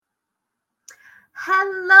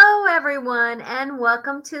Hello, everyone, and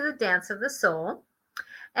welcome to the Dance of the Soul.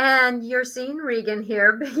 And you're seeing Regan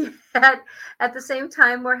here, but yet at the same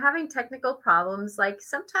time, we're having technical problems like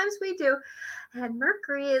sometimes we do. And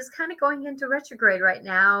Mercury is kind of going into retrograde right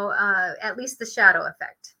now, at least the shadow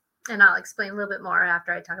effect. And I'll explain a little bit more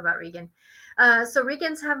after I talk about Regan. So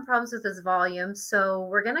Regan's having problems with his volume, so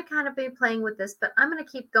we're going to kind of be playing with this, but I'm going to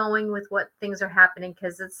keep going with what things are happening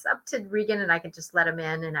because it's up to Regan and I can just let him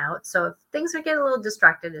in and out. So if things are getting a little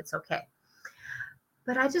distracted, it's okay.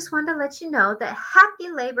 But I just wanted to let you know that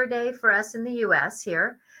happy Labor Day for us in the US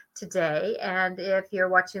here today. And if you're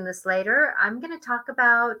watching this later, I'm going to talk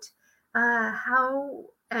about how,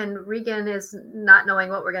 and Regan is not knowing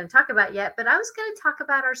what we're going to talk about yet, but I was going to talk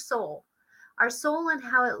about our soul and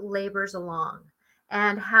how it labors along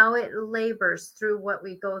and how it labors through what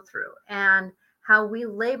we go through and how we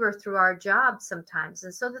labor through our jobs sometimes.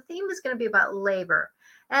 And so the theme is going to be about labor.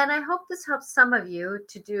 And I hope this helps some of you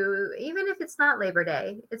to do, even if it's not Labor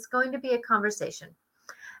Day, it's going to be a conversation.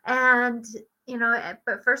 And,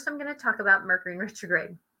 but first I'm going to talk about Mercury in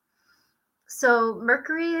retrograde. So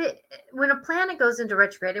Mercury, when a planet goes into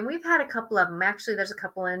retrograde, and we've had a couple of them, actually there's a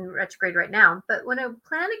couple in retrograde right now, but when a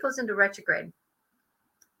planet goes into retrograde,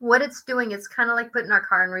 what it's doing, it's kind of like putting our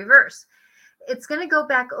car in reverse. It's going to go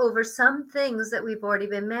back over some things that we've already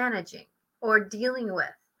been managing or dealing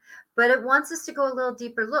with, but it wants us to go a little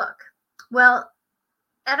deeper look. Well,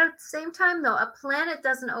 at the same time, though, a planet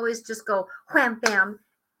doesn't always just go wham, bam.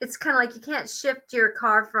 It's kind of like you can't shift your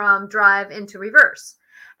car from drive into reverse.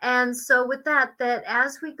 And so with that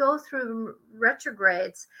as we go through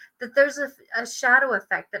retrogrades, that there's a shadow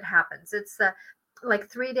effect that happens. It's like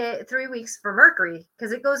 3 weeks for Mercury,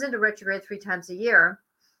 because it goes into retrograde 3 times a year.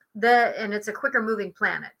 And it's a quicker moving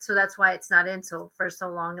planet. So that's why it's not in for so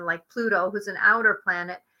long. And like Pluto, who's an outer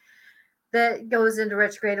planet, that goes into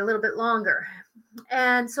retrograde a little bit longer.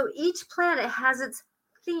 And so each planet has its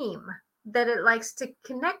theme that it likes to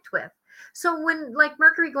connect with. So when like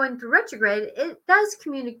Mercury going through retrograde, it does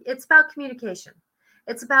communicate. It's about communication.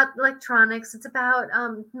 It's about electronics. It's about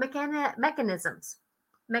mechanicisms,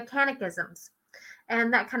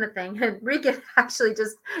 and that kind of thing. And Regan actually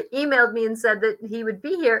just emailed me and said that he would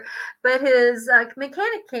be here, but his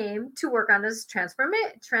mechanic came to work on his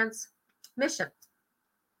transmission.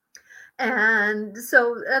 And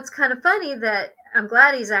so that's kind of funny that I'm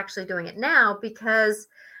glad he's actually doing it now, because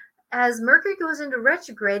as Mercury goes into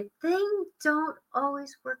retrograde, things don't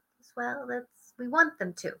always work as well as we want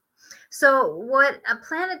them to. So what a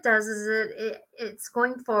planet does is it's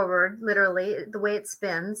going forward, literally, the way it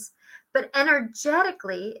spins, but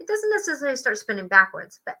energetically, it doesn't necessarily start spinning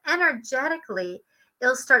backwards, but energetically,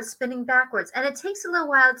 it'll start spinning backwards. And it takes a little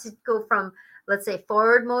while to go from, let's say,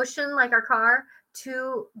 forward motion, like our car,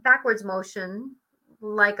 to backwards motion,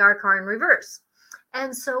 like our car in reverse.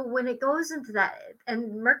 And so when it goes into that,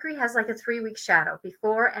 and Mercury has like a 3-week shadow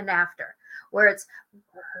before and after, where it's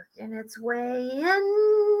working its way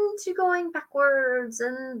into going backwards,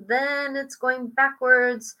 and then it's going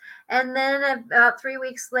backwards, and then about 3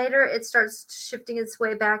 weeks later, it starts shifting its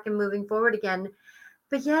way back and moving forward again.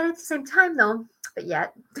 But yet at the same time, though, but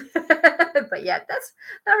yet, that's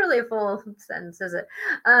not really a full sentence, is it?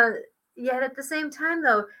 Yet at the same time,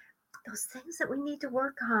 though, those things that we need to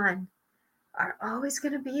work on are always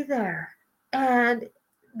going to be there. And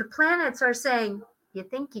the planets are saying, you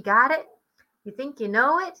think you got it? You think you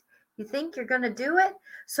know it? You think you're going to do it?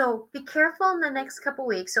 So be careful in the next couple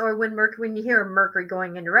weeks, or when you hear Mercury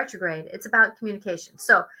going into retrograde, it's about communication.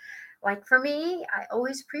 So like for me, I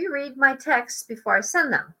always pre-read my texts before I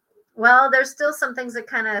send them. Well, there's still some things that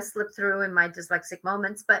kind of slip through in my dyslexic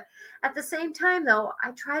moments, but at the same time, though,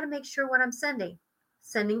 I try to make sure what I'm sending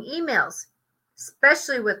emails,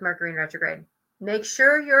 especially with Mercury in retrograde. Make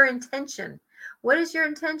sure your intention. What is your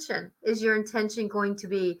intention? Is your intention going to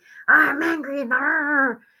be, I'm angry,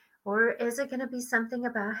 or is it going to be something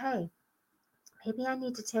about, hey, maybe I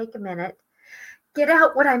need to take a minute, get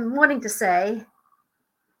out what I'm wanting to say,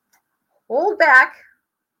 hold back,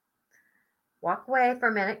 walk away for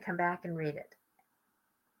a minute, come back and read it.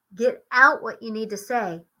 Get out what you need to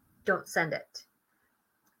say. Don't send it.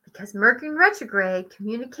 Because Mercury in retrograde,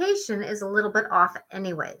 communication is a little bit off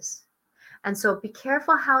anyways. And so be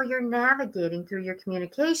careful how you're navigating through your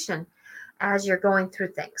communication as you're going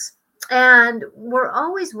through things. And we're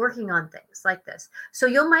always working on things like this. So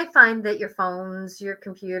you might find that your phones, your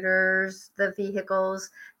computers, the vehicles,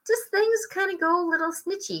 just things kind of go a little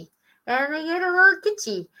snitchy. And they get a little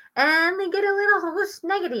kitschy, and they get a little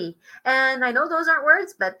snaggity. And I know those aren't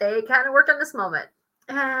words, but they kind of work in this moment.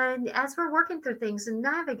 And as we're working through things and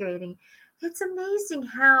navigating, it's amazing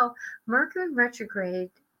how Mercury in retrograde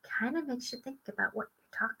kind of makes you think about what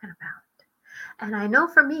you're talking about. And I know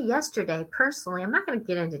for me yesterday, personally, I'm not going to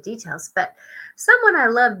get into details, but someone I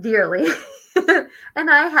love dearly, and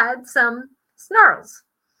I had some snarls.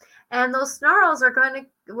 And those snarls we're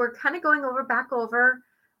kind of going back over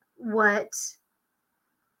what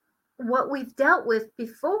we've dealt with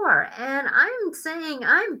before. And I'm saying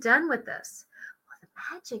I'm done with this. Well, the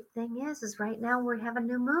magic thing is right now we have a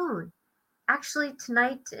new moon. Actually,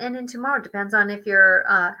 tonight and in tomorrow, depends on if you're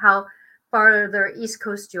how farther east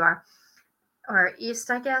coast you are, or east,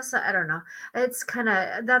 I guess. I don't know. It's kind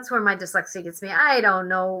of, that's where my dyslexia gets me. I don't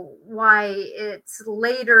know why it's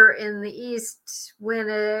later in the east when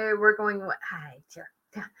we're going.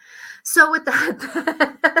 Yeah. So with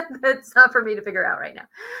that, that's not for me to figure out right now.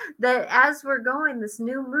 That as we're going, this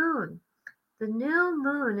new moon, the new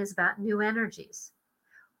moon is about new energies.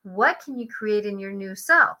 What can you create in your new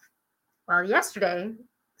self? Well, yesterday,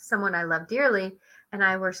 someone I love dearly and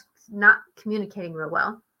I were not communicating real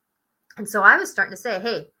well. And so I was starting to say,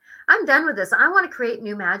 hey, I'm done with this. I want to create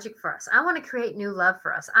new magic for us. I want to create new love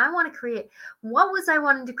for us. I want to create, what was I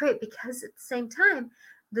wanting to create? Because at the same time,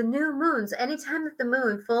 the new moons, anytime that the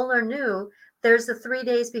moon, full or new, there's the 3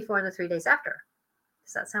 days before and the 3 days after.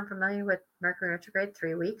 Does that sound familiar with Mercury retrograde?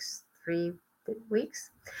 3 weeks, 3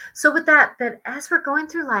 weeks. So with that as we're going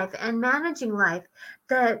through life and managing life,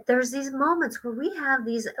 that there's these moments where we have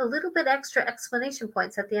these a little bit extra explanation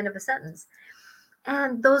points at the end of a sentence.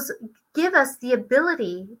 And those give us the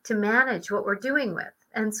ability to manage what we're doing with.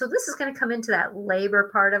 And so this is going to come into that labor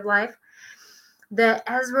part of life, that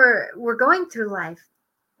as we're going through life,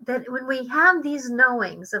 that when we have these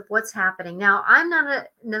knowings of what's happening. Now, I'm not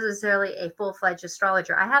necessarily a full-fledged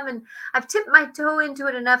astrologer. I've tipped my toe into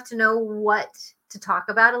it enough to know what to talk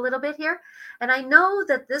about a little bit here. And I know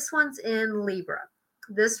that this one's in Libra.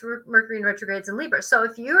 This Mercury in retrograde's in Libra. So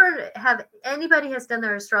if anybody has done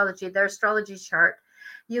their astrology chart,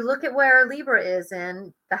 you look at where Libra is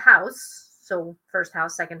in the house. So first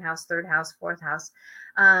house, second house, third house, fourth house.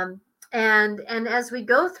 And as we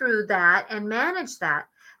go through that and manage that,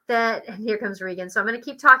 and here comes Regan. So I'm going to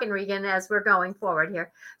keep talking, Regan, as we're going forward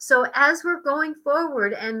here. So as we're going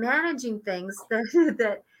forward and managing things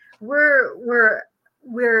that we're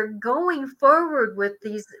going forward with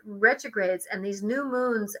these retrogrades and these new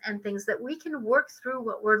moons and things, that we can work through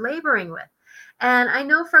what we're laboring with. And I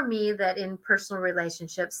know for me that in personal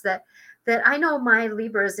relationships that I know my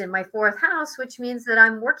Libra is in my fourth house, which means that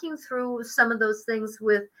I'm working through some of those things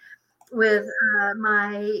with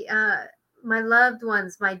my loved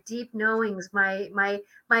ones, my deep knowings, my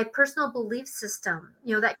personal belief system,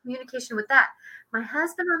 that communication with that. My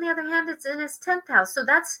husband, on the other hand, it's in his 10th house. So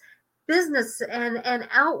that's business and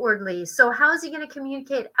outwardly. So how is he going to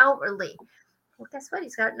communicate outwardly? Well, guess what?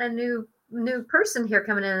 He's got a new person here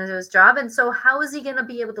coming into his job. And so how is he going to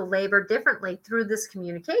be able to labor differently through this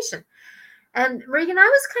communication? And Regan, I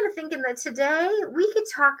was kind of thinking that today we could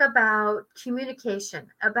talk about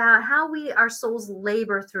communication, about how our souls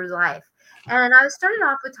labor through life. And I started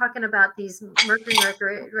off with talking about these Mercury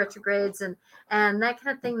retrogrades and that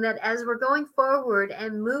kind of thing, that as we're going forward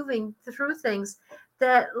and moving through things,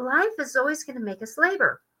 that life is always going to make us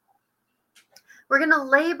labor. We're going to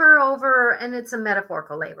labor over, and it's a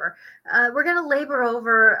metaphorical labor. We're going to labor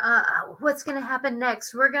over what's going to happen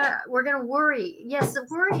next. We're going to worry. Yes, the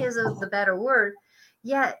worry is the better word.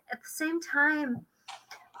 Yet at the same time,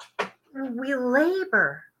 we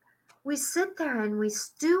labor. We sit there and we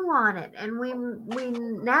stew on it, and we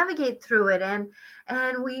navigate through it, and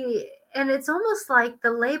it's almost like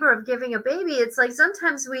the labor of giving a baby. It's like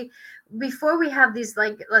sometimes before we have these,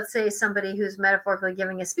 like, let's say somebody who's metaphorically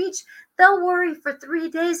giving a speech, they'll worry for 3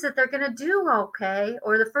 days that they're going to do okay,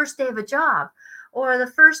 or the first day of a job, or the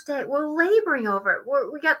first day we're laboring over it.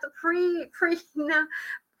 We got the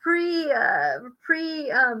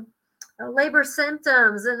labor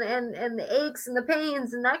symptoms and the aches and the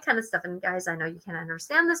pains and that kind of stuff. And guys, I know you can't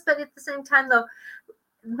understand this, but at the same time, though,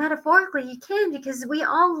 metaphorically you can, because we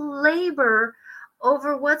all labor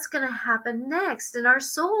over what's going to happen next, and our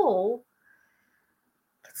soul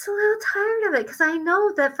gets a little tired of it. Because I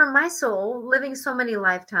know that for my soul, living so many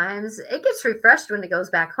lifetimes, it gets refreshed when it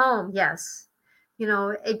goes back home. Yes,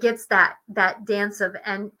 it gets that dance of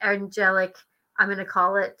angelic, I'm going to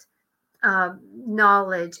call it,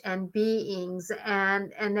 knowledge and beings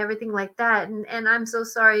and everything like that. And I'm so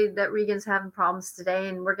sorry that Regan's having problems today,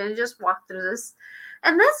 and we're going to just walk through this.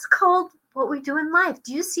 And that's called what we do in life.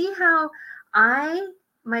 Do you see how I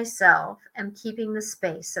myself am keeping the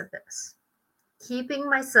space of this, keeping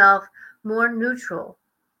myself more neutral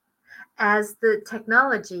as the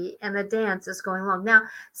technology and the dance is going along. Now,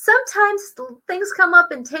 sometimes things come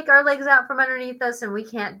up and take our legs out from underneath us, and we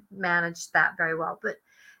can't manage that very well. But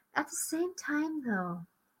at the same time, though,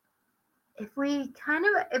 if we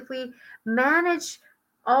manage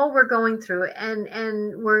all we're going through, and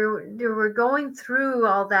we're going through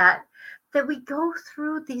all that we go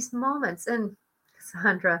through these moments. And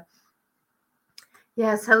Cassandra,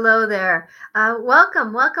 yes, hello there.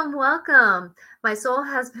 Welcome, welcome, welcome. My soul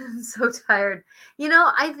has been so tired.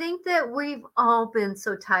 I think that we've all been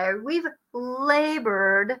so tired. We've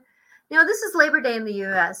labored. This is Labor Day in the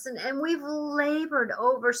US, and we've labored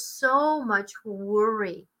over so much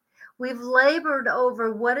worry. We've labored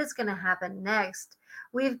over what is going to happen next.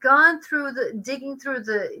 We've gone through digging through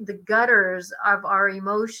the gutters of our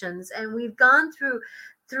emotions, and we've gone through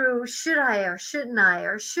should I or shouldn't I,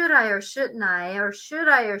 or should I or shouldn't I, or should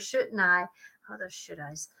I or shouldn't I. Oh, those should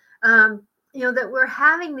I's. That we're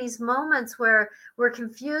having these moments where we're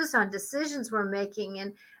confused on decisions we're making,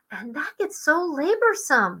 and that gets so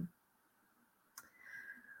laborsome.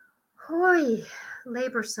 Hoy,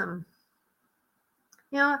 laborsome.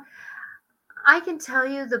 I can tell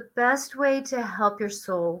you the best way to help your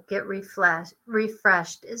soul get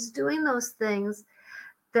refreshed is doing those things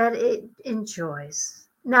that it enjoys.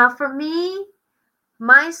 Now, for me,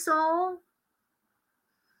 my soul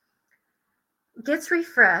gets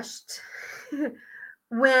refreshed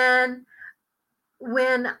when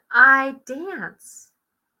I dance.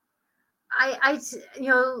 I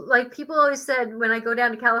like people always said, when I go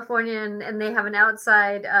down to California and they have an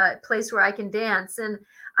outside place where I can dance, and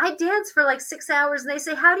I dance for like 6 hours, and they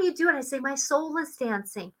say, how do you do it? I say, my soul is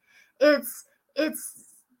dancing. It's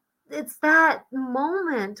that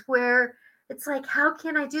moment where it's like, how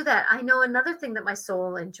can I do that? I know another thing that my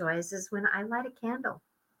soul enjoys is when I light a candle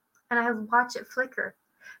and I watch it flicker,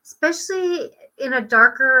 especially in a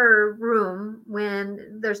darker room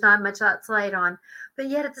when there's not much light on. But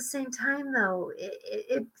yet at the same time, though,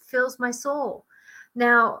 it fills my soul.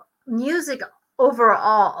 Now, music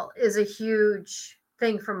overall is a huge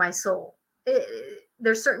thing for my soul.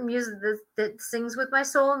 There's certain music that sings with my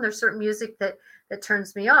soul, and there's certain music that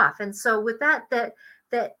turns me off. And so with that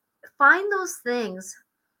find those things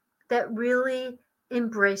that really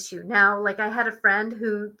embrace you. Now, like, I had a friend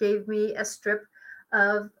who gave me a strip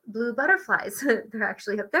of blue butterflies. They're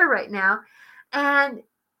actually up there right now. And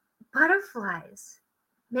butterflies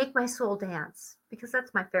make my soul dance, because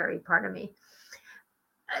that's my fairy part of me.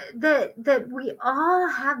 That we all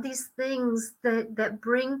have these things that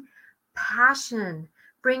bring passion,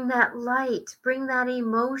 bring that light, bring that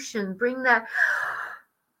emotion, bring that,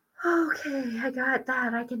 okay, I got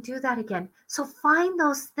that. I can do that again. So find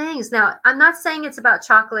those things. Now, I'm not saying it's about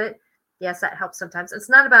chocolate. Yes, that helps sometimes. It's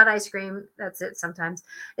not about ice cream. That's it sometimes.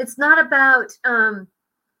 It's not about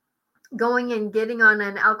going and getting on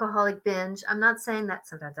an alcoholic binge. I'm not saying that.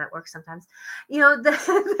 Sometimes that works sometimes.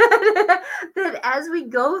 That as we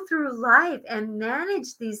go through life and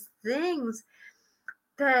manage these things,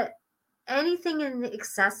 that anything in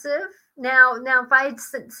excessive. Now, if I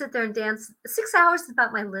sit there and dance 6 hours is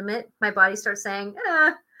about my limit, my body starts saying,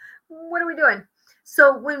 what are we doing?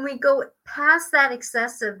 So when we go past that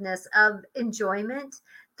excessiveness of enjoyment,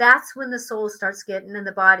 that's when the soul starts getting, and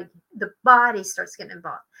the body starts getting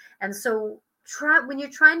involved. And so when you're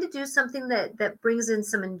trying to do something that brings in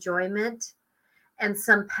some enjoyment and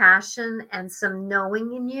some passion and some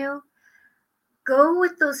knowing in you, go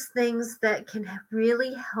with those things that can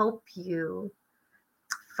really help you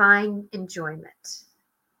find enjoyment,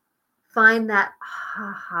 find that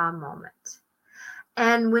aha moment.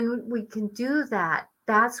 And when we can do that,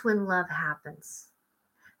 that's when love happens.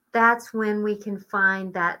 That's when we can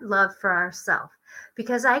find that love for ourselves.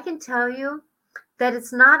 Because I can tell you that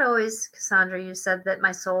it's not always, Cassandra, you said that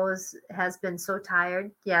my soul has been so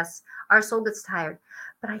tired. Yes, our soul gets tired.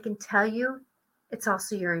 But I can tell you, it's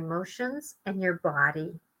also your emotions and your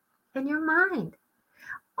body and your mind.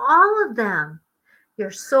 All of them.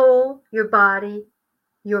 Your soul, your body,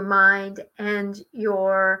 your mind, and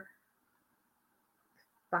your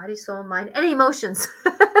body, soul, mind, and emotions.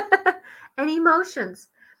 And emotions.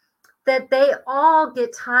 That they all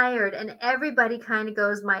get tired, and everybody kind of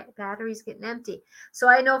goes, my battery's getting empty. So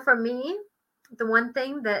I know for me, the one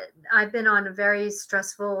thing that I've been on a very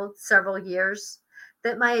stressful several years,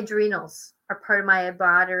 that my adrenals are part of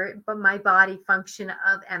my body function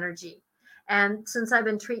of energy. And since I've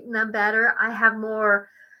been treating them better, I have more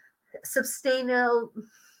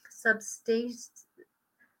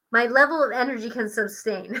my level of energy can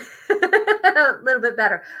sustain a little bit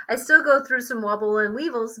better. I still go through some wobble and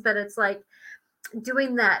weevils, but it's like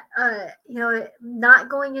doing that, not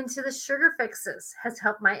going into the sugar fixes has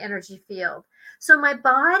helped my energy field. So my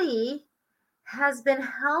body has been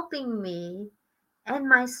helping me and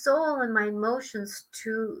my soul and my emotions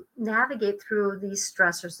to navigate through these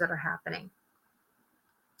stressors that are happening.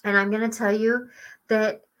 And I'm going to tell you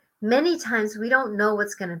that many times we don't know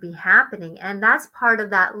what's going to be happening. And that's part of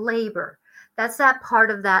that labor. That's that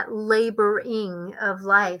part of that laboring of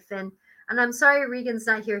life. And I'm sorry Regan's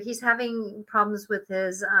not here. He's having problems with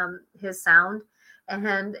his sound.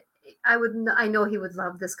 And I know he would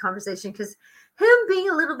love this conversation, because him being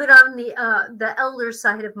a little bit on the elder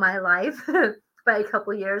side of my life by a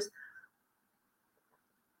couple years,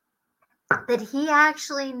 that he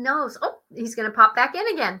actually knows. Oh, he's going to pop back in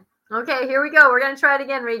again. Okay, here we go. We're going to try it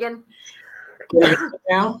again, Regan. Can you hear me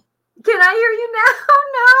now? Can I hear you now?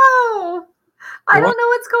 No. I don't know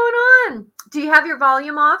what's going on. Do you have your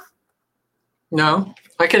volume off? No,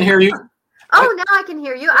 I can hear you. Oh, now I can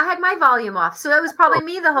hear you. I had my volume off, so it was probably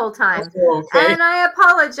me the whole time. Okay. And I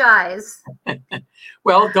apologize.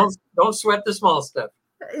 Well, don't sweat the small stuff.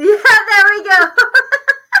 Yeah, there we go.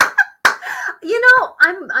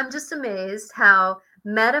 I'm just amazed how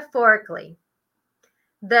metaphorically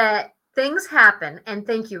that things happen. And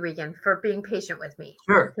thank you, Regan, for being patient with me.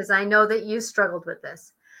 Sure. Because I know that you struggled with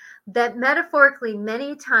this. That metaphorically,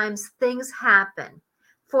 many times things happen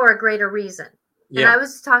for a greater reason. Yeah. And I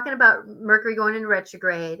was talking about Mercury going in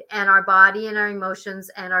retrograde, and our body and our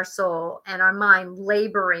emotions and our soul and our mind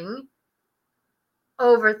laboring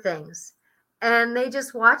over things. And they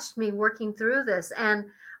just watched me working through this. And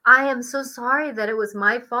I am so sorry that it was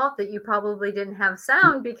my fault that you probably didn't have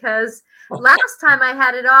sound, because last time I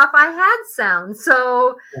had it off, I had sound.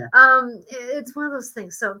 So it's one of those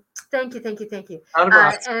things. So thank you.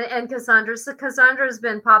 And Cassandra's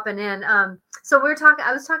been popping in. So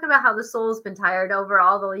I was talking about how the soul's been tired over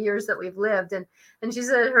all the years that we've lived. And she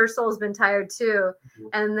said her soul's been tired too.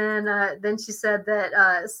 And then she said that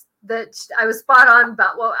I was spot on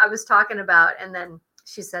about what I was talking about. And then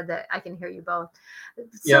she said that I can hear you both.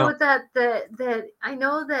 So with that I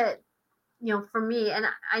know that, for me, and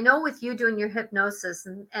I know with you doing your hypnosis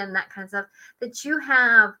and that kind of stuff, that you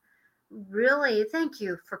have really, thank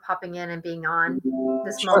you for popping in and being on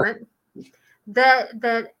this moment,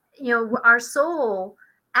 that our soul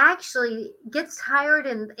actually gets tired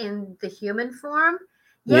in the human form.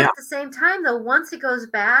 Yet at the same time, though, once it goes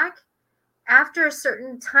back, after a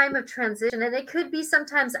certain time of transition, and it could be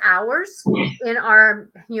sometimes hours in our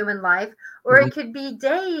human life, or it could be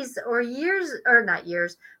days or years, or not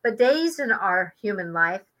years, but days in our human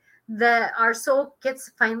life, that our soul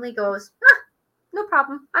finally goes, no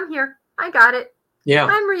problem. I'm here. I got it. Yeah.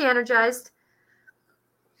 I'm re-energized.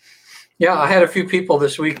 Yeah. I had a few people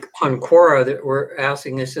this week on Quora that were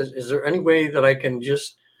asking, they said, is there any way that I can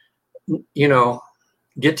just,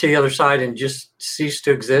 get to the other side and just cease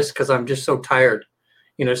to exist, because I'm just so tired.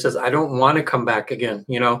 Says, I don't want to come back again,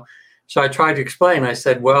 So I tried to explain. I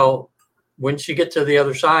said, well, once you get to the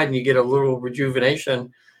other side and you get a little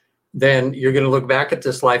rejuvenation, then you're going to look back at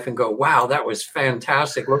this life and go, wow, that was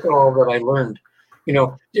fantastic. Look at all that I learned.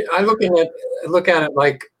 I look at it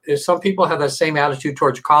like some people have that same attitude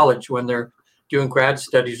towards college when they're doing grad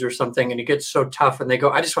studies or something, and it gets so tough and they go,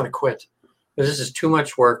 I just want to quit. This is too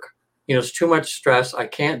much work. It's too much stress. I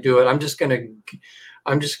can't do it. I'm just going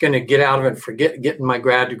to get out of it and forget getting my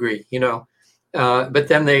grad degree, but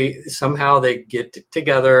then they get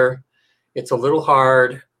together. It's a little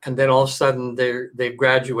hard. And then all of a sudden they've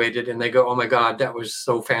graduated and they go, oh my God, that was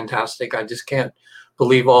so fantastic. I just can't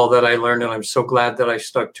believe all that I learned. And I'm so glad that I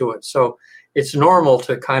stuck to it. So it's normal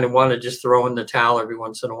to kind of want to just throw in the towel every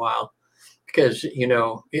once in a while, because,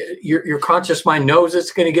 your conscious mind knows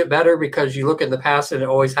it's going to get better, because you look in the past and it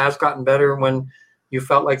always has gotten better when you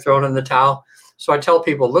felt like throwing in the towel. So I tell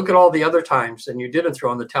people, look at all the other times and you didn't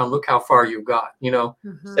throw in the towel. Look how far you got,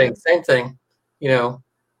 saying same thing,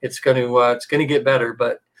 it's going to get better.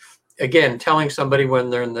 But again, telling somebody when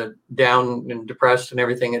they're in the down and depressed and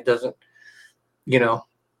everything, it doesn't, you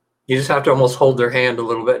just have to almost hold their hand a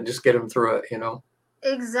little bit and just get them through it,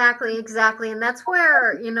 Exactly. And that's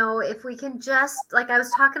where, if we can just, like I was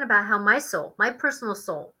talking about, how my personal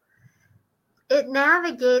soul, it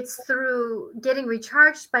navigates through getting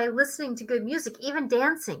recharged by listening to good music, even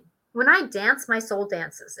dancing. When I dance, my soul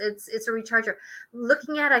dances. It's a recharger.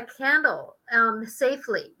 Looking at a candle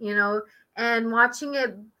safely, and watching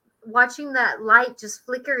that light just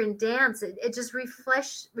flicker and dance, it just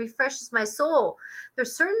refreshes my soul.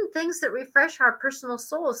 There's certain things that refresh our personal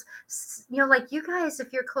souls. Like you guys,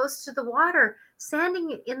 if you're close to the water,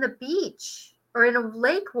 standing in the beach or in a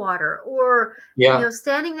lake water, or Yeah.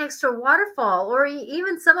 standing next to a waterfall, or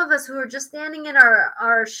even some of us who are just standing in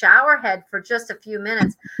our shower head for just a few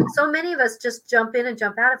minutes. So many of us just jump in and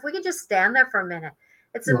jump out. If we could just stand there for a minute,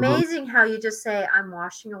 it's Mhm. amazing how you just say, I'm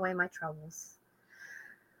washing away my troubles.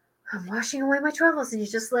 I'm washing away my troubles, and you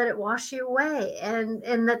just let it wash you away.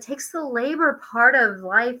 And that takes the labor part of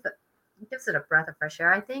life, gives it a breath of fresh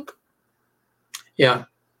air, I think. Yeah.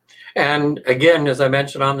 And again, as I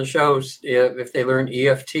mentioned on the shows, if they learn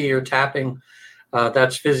EFT or tapping,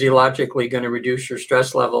 that's physiologically going to reduce your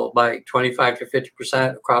stress level by 25 to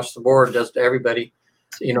 50% across the board. Does to everybody.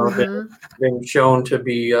 Mm-hmm. Been shown to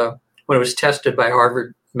be when it was tested by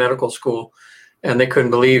Harvard Medical School, and they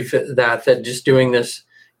couldn't believe that just doing this,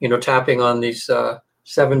 tapping on these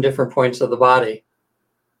 7 different points of the body.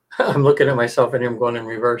 I'm looking at myself and I'm going in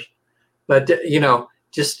reverse, but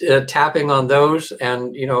just tapping on those,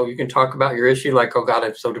 and you can talk about your issue, like, oh God,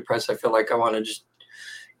 I'm so depressed, I feel like I want to just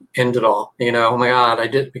end it all. Oh my God, I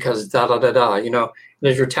did because da da da da. And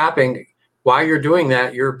as you're tapping, while you're doing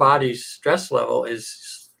that, your body's stress level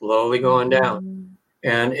is slowly going down, Mm-hmm.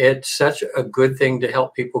 and it's such a good thing to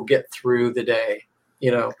help people get through the day.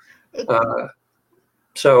 You know, It, uh,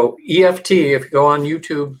 so EFT, if you go on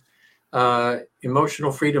YouTube,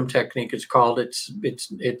 emotional freedom technique, it's called.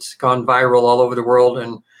 It's gone viral all over the world,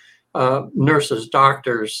 and nurses,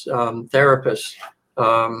 doctors, therapists,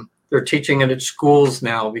 they're teaching it at schools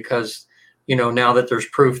now because now that there's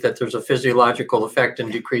proof that there's a physiological effect in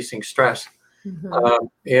decreasing stress. mm-hmm.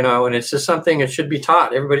 And it's just something that should be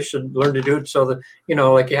taught. Everybody should learn to do it so that,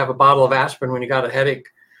 like you have a bottle of aspirin when you got a headache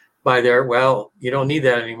by there. Well, you don't need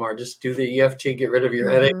that anymore. Just do the EFT, get rid of your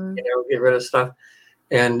headache, Mm-hmm. get rid of stuff.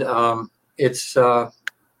 And so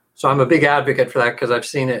I'm a big advocate for that because I've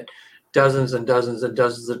seen it dozens and dozens and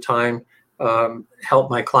dozens of time, help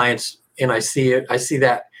my clients. And I see it. I see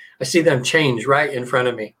them change right in front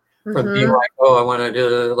of me from being Mm-hmm. like, oh, I want to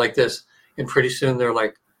do it like this. And pretty soon they're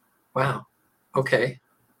like, wow, okay.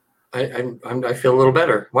 I feel a little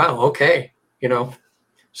better. Wow. Okay.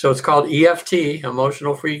 So it's called EFT,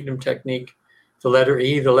 Emotional Freedom Technique, the letter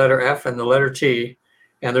E, the letter F, and the letter T.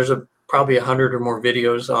 And there's probably 100 or more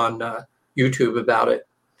videos on YouTube about it.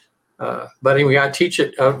 But anyway, I teach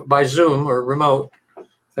it by Zoom or remote.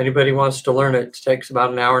 If anybody wants to learn it, it takes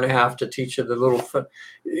about an hour and a half to teach it.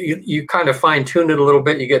 You kind of fine tune it a little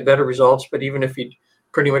bit, you get better results. But even if you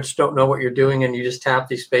pretty much don't know what you're doing and you just tap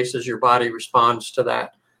these spaces, your body responds to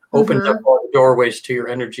that. Opens up Mm-hmm. all the doorways to your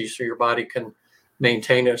energy so your body can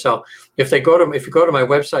maintain it. So if you go to my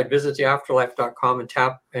website, visittheafterlife.com, and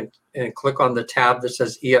tap and click on the tab that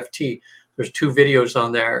says EFT, there's 2 videos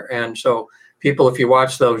on there. And so people, if you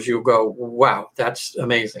watch those, you'll go, wow, that's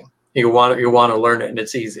amazing. You want to learn it, and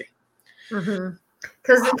it's easy. Mm-hmm.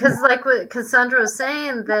 Because like what Cassandra was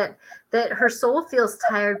saying, that her soul feels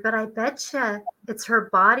tired, but I betcha it's her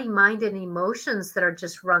body, mind, and emotions that are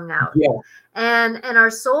just wrung out. Yeah. And our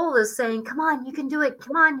soul is saying, come on, you can do it.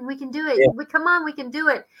 Come on, we can do it. Yeah. Come on, we can do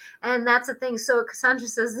it. And that's the thing. So Cassandra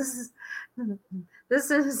says,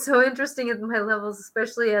 this is so interesting at my levels,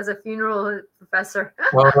 especially as a funeral professor.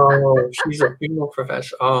 Oh, she's a funeral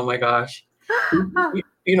professor. Oh my gosh.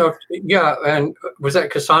 Yeah. And was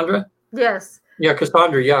that Cassandra? Yes. Yeah,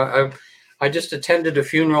 Cassandra. Yeah, I just attended a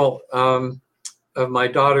funeral of my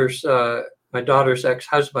daughter's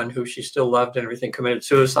ex-husband, who she still loved and everything, committed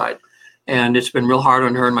suicide, and it's been real hard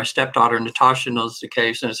on her. And my stepdaughter Natasha knows the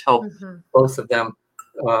case, and it's helped Mm-hmm. both of them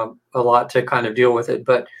a lot to kind of deal with it.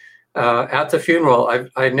 But at the funeral,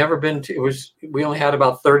 I'd never been to. We only had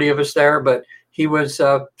about 30 of us there, but he was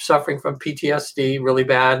suffering from PTSD really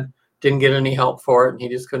bad. Didn't get any help for it, and he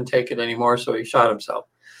just couldn't take it anymore, so he shot himself.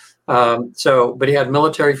 But he had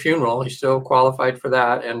military funeral. He still qualified for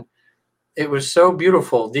that, and it was so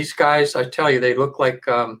beautiful. These guys, I tell you, they look like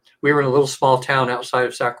we were in a little small town outside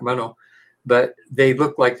of Sacramento, but they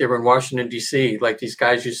looked like they were in Washington D.C. Like these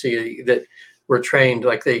guys you see that were trained,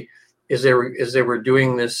 like as they were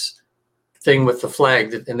doing this thing with the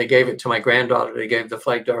flag, and they gave it to my granddaughter. They gave the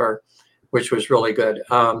flag to her, which was really good.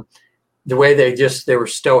 The way they were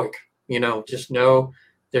stoic, just know.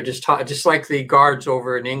 They're just like the guards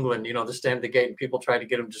over in England, they stand at the gate and people try to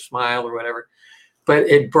get them to smile or whatever. But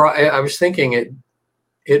I was thinking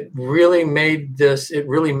it really made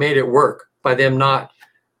it work by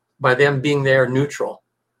them being there neutral,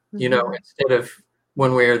 Mm-hmm. instead of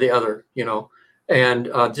one way or the other, and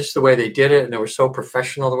just the way they did it. And they were so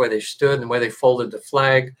professional, the way they stood and the way they folded the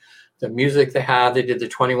flag, the music they did the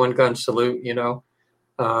 21 gun salute,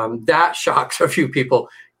 that shocks a few people.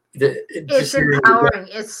 It's empowering.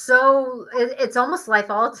 It's almost life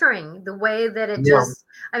altering the way that it Yeah. just,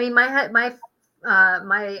 I mean, my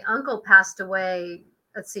my uncle passed away,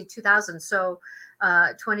 let's see, 2000, so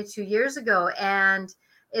 22 years ago, and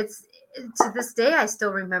it's to this day I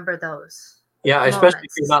still remember those Yeah, especially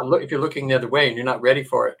if you're moments. not if you're looking the other way and you're not ready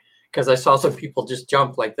for it. Because I saw some people just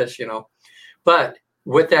jump like this, you know. But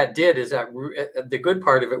what that did is that the good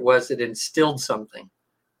part of it was it instilled something,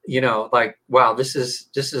 you know, like, wow, this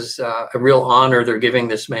is a real honor they're giving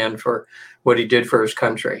this man for what he did for his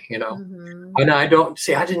country, you know. Hmm. And I don't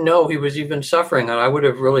see, I didn't know he was even suffering, and I would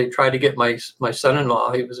have really tried to get my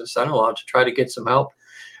son-in-law. He was a son-in-law, to try to get some help,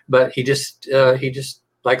 but he just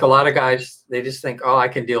like a lot of guys, they just think, oh, I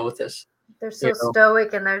can deal with this, They're you so know.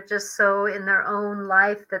 stoic, and they're just so in their own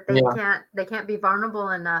life that Yeah, they can't be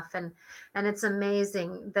vulnerable enough, and it's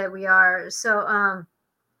amazing that we are. So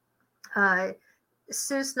uh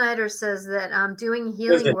Sue Snyder says that doing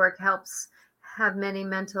healing listen, work helps have many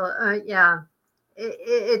mental yeah,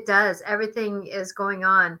 it does. Everything is going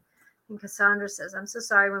on. And Cassandra says, I'm so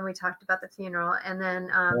sorry when we talked about the funeral. And then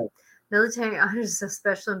military honors is so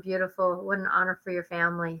special and beautiful. What an honor for your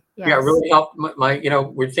family. yeah, it Yes. really helped you know,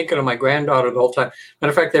 we're thinking of my granddaughter the whole time.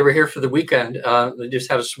 Matter of fact, they were here for the weekend. They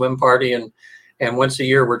just had a swim party, and once a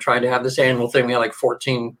year we're trying to have this annual thing. We had like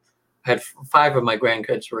 14, I had five of my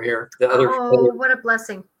grandkids were here. The other Oh, what a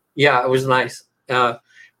blessing. yeah, it was nice.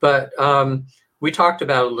 But we talked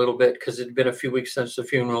about it a little bit because it had been a few weeks since the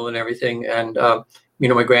funeral and everything. And, you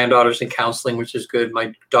know, my granddaughter's in counseling, which is good.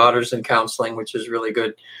 My daughter's in counseling, which is really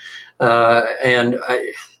good. And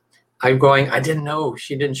I'm going, I didn't know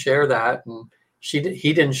she didn't share that. And he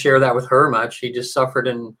didn't share that with her much. He just suffered.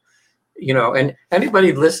 And, you know, and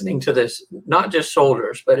anybody listening to this, not just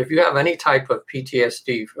soldiers, but if you have any type of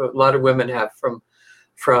PTSD, a lot of women have from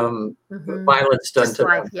Hmm. violence done Just to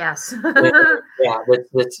life. them. Yes. Yeah,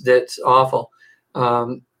 yeah, that's awful.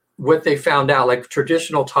 What they found out, like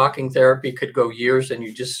traditional talking therapy could go years and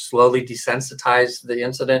you just slowly desensitize the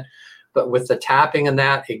incident. But with the tapping and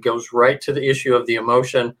that, it goes right to the issue of the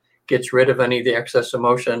emotion, gets rid of any of the excess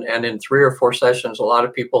emotion. And in 3 or 4 sessions, a lot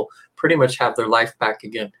of people pretty much have their life back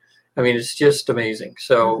again. I mean, it's just amazing.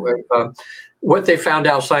 So, Hmm. what they found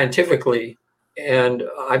out scientifically, and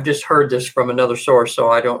I've just heard this from another source, so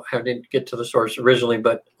I didn't get to the source originally,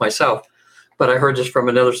 but myself, but I heard this from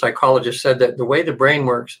another psychologist, said that the way the brain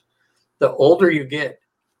works, the older you get,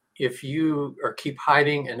 if you are keep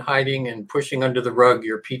hiding and pushing under the rug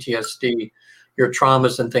your PTSD, your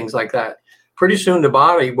traumas and things like that, pretty soon the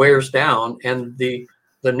body wears down, and the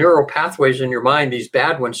neural pathways in your mind, these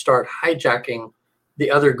bad ones, start hijacking the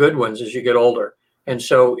other good ones as you get older. And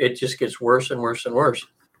so it just gets worse and worse and worse.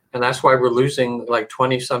 And that's why we're losing like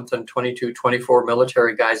 20 something, 22, 24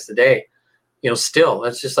 military guys today. You know, still,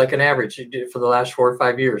 that's just like an average for the last 4 or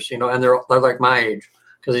 5 years, you know, and they're like my age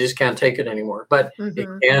because they just can't take it anymore. But it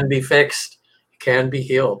Hmm. can be fixed, it can be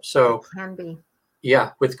healed. It So, can be.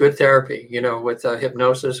 yeah, with good therapy, you know, with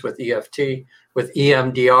hypnosis, with EFT, with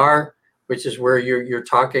EMDR, which is where you're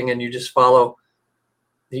talking and you follow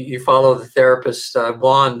the therapist's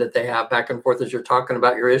wand that they have back and forth as you're talking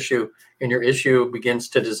about your issue, and your issue begins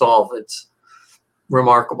to dissolve. It's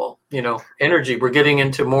remarkable, you know. Energy. We're getting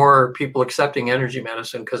into more people accepting energy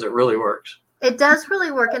medicine because it really works. It does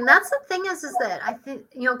really work, and that's the thing is that I think,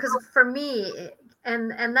 you know, because for me,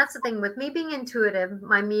 and that's the thing with me being intuitive,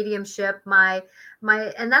 my mediumship, my,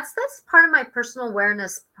 and that's part of my personal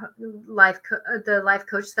awareness the life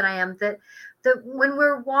coach that I am. That when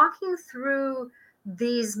we're walking through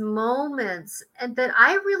these moments, and that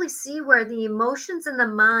I really see where the emotions and the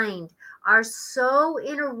mind are so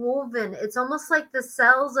interwoven. It's almost like the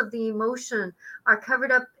cells of the emotion are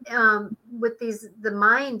covered up with the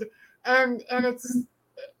mind, and it's,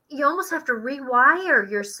 you almost have to rewire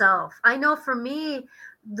yourself. I know for me,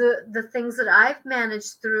 the things that I've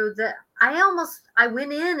managed through, that I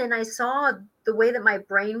went in and I saw the way that my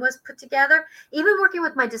brain was put together, even working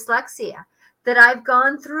with my dyslexia, that I've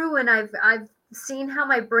gone through, and I've seen how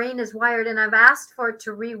my brain is wired, and I've asked for it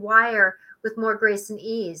to rewire with more grace and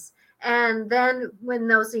ease. And then when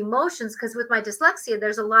those emotions, because with my dyslexia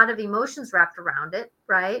there's a lot of emotions wrapped around it,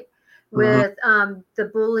 right? Mhm. With the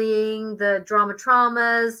bullying, the drama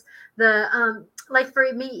traumas, the like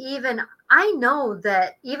for me, even I know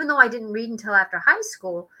that even though I didn't read until after high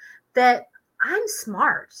school, that I'm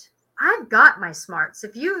smart. I've got my smarts.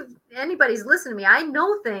 If you anybody's listening to me, I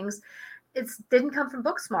know things. It didn't come from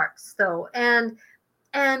book smarts though, and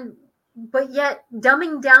but yet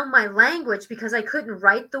dumbing down my language because I couldn't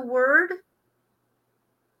write the word,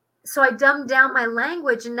 so I dumbed down my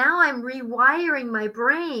language, and now I'm rewiring my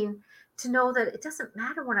brain to know that it doesn't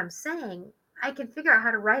matter what I'm saying. I can figure out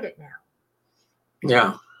how to write it now.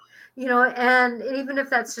 Yeah. and even if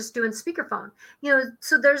that's just doing speakerphone,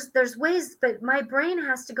 so there's ways, but my brain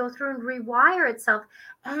has to go through and rewire itself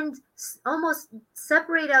and almost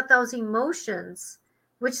separate out those emotions,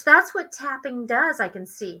 which that's what tapping does. I can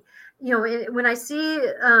see, when I see,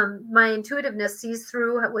 my intuitiveness sees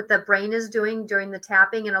through what the brain is doing during the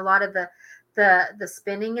tapping and a lot of the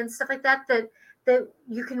spinning and stuff like that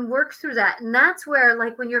you can work through that. And that's where,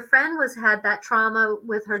 like, when your friend had that trauma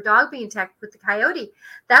with her dog being attacked with the coyote,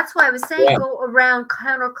 that's why I was saying Yeah. go around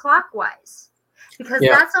counterclockwise, because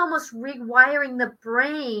Yeah. that's almost rewiring the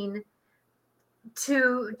brain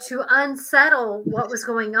to unsettle what was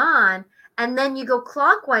going on. And then you go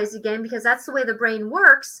clockwise again, because that's the way the brain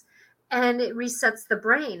works, and it resets the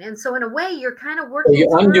brain. And so in a way, you're kind of So working through.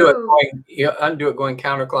 you undo it going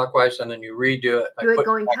counterclockwise, and then you redo it by Do it putting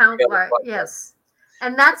going it back together counterclockwise, clockwise. yes.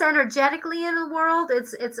 And that's energetically in the world.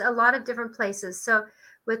 It's a lot of different places. So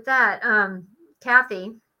with that,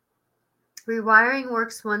 Kathy, rewiring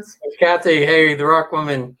works once. It's Kathy, hey, the rock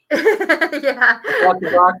woman. Yeah. Got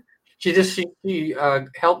the rock. She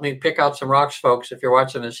helped me pick out some rocks, folks. If you're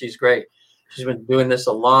watching this, she's great. She's been doing this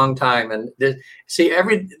a long time, and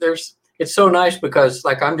it's so nice because,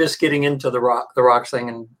 like, I'm just getting into the rocks thing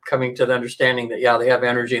and coming to the understanding that, yeah, they have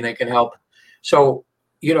energy and they can help. So,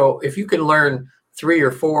 if you can learn 3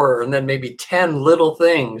 or 4 and then maybe 10 little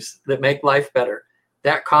things that make life better,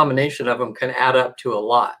 that combination of them can add up to a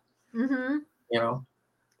lot. Mm-hmm. You know.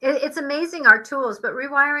 It's amazing, our tools, but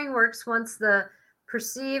rewiring works once the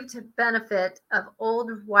perceived benefit of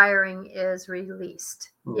old wiring is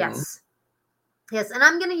released. Mm-hmm. Yes. And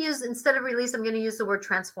I'm going to use, instead of release, I'm going to use the word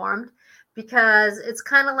transformed, because it's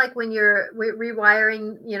kind of like when you're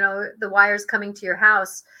rewiring, the wires coming to your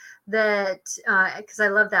house, that, because I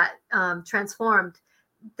love that, transformed,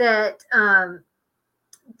 that,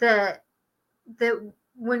 that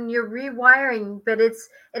when you're rewiring, but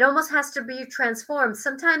it almost has to be transformed.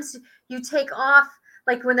 Sometimes you take off,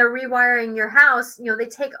 like when they're rewiring your house, they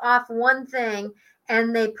take off one thing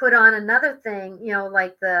and they put on another thing,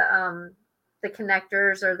 like the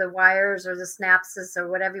connectors or the wires or the synapses or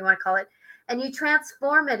whatever you want to call it, and you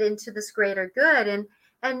transform it into this greater good.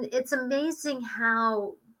 And it's amazing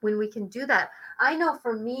how, when we can do that. I know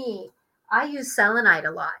for me, I use selenite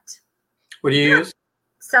a lot. What do you use?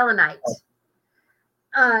 Selenite.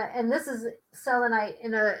 And this is selenite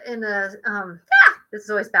in a this is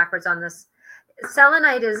always backwards on this.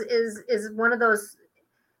 Selenite is one of those,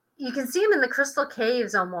 you can see them in the crystal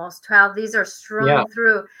caves almost, how these are strung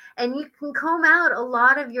through, and you can comb out a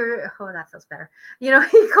lot of your, oh, that feels better.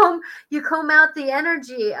 You comb out the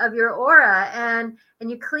energy of your aura, and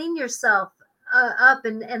you clean yourself up.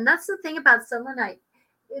 And that's the thing about selenite.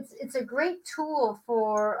 It's a great tool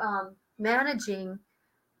for managing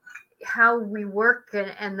how we work,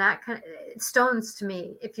 and that kind of stones to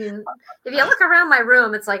me. If you look around my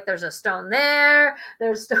room, it's like there's a stone there,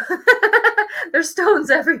 there's stones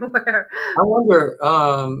everywhere. I wonder,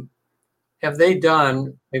 have they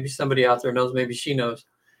done, maybe somebody out there knows, maybe she knows,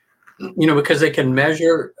 because they can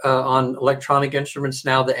measure on electronic instruments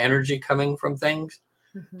now the energy coming from things.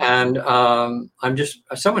 Mm-hmm. And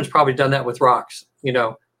someone's probably done that with rocks,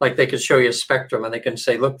 like they could show you a spectrum and they can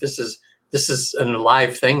say, look, this is an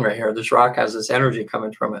alive thing right here. This rock has this energy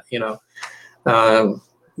coming from it, Well,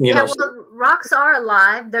 rocks are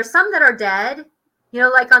alive. There's some that are dead,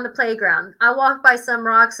 like on the playground. I walk by some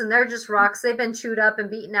rocks and they're just rocks. They've been chewed up and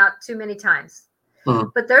beaten out too many times. Mm-hmm.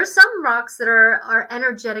 But there's some rocks that are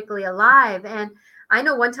energetically alive. And I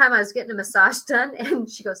know one time I was getting a massage done, and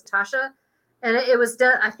she goes, Tasha, and it was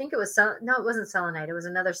done. I think it was no, it wasn't selenite. It was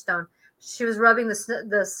another stone. She was rubbing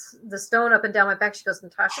the stone up and down my back. She goes,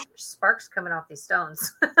 Natasha, there's sparks coming off these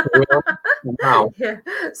stones. Wow. Yeah.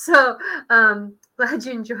 So glad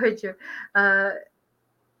you enjoyed your.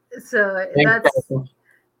 So Thanks, that's Kathy.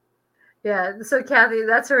 Yeah. So Kathy,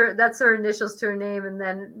 that's her initials to her name, and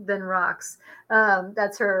then rocks.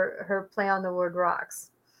 That's her play on the word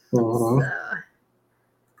rocks. Mm-hmm.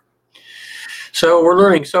 So we're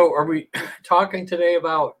learning. So are we talking today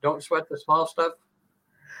about don't sweat the small stuff?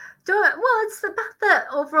 Well, it's about the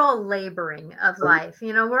overall laboring of life.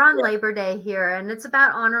 We're on Labor Day here, and it's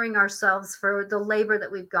about honoring ourselves for the labor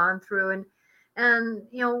that we've gone through, and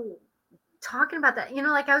talking about that.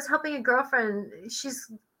 Like I was helping a girlfriend.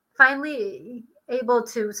 She's finally able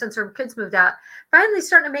to, since her kids moved out, finally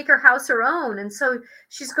starting to make her house her own. And so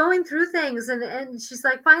she's going through things, and she's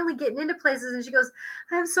like finally getting into places, and she goes,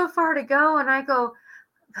 I have so far to go. And I go,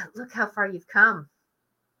 but look how far you've come.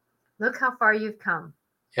 Look how far you've come.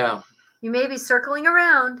 Yeah. You may be circling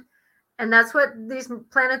around, And that's what these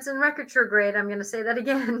planets in retrograde, I'm going to say that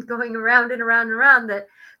again, going around and around and around, that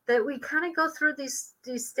we kind of go through these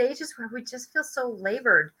stages where we just feel so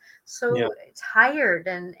labored, so tired,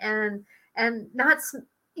 and not,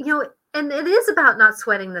 and it is about not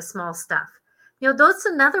sweating the small stuff. That's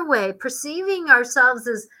another way, perceiving ourselves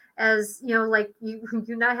as like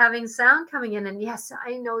you not having sound coming in. And yes,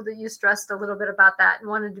 I know that you stressed a little bit about that and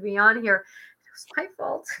wanted to be on here. It was my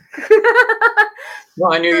fault.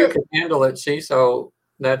 Well, I knew you could handle it. See, so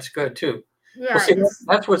that's good too. Yeah, well, see,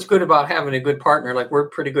 that's what's good about having a good partner. Like, we're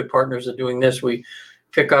pretty good partners at doing this. We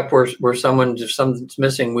pick up where if something's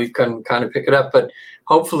missing, we can kind of pick it up. But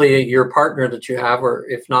hopefully your partner that you have, or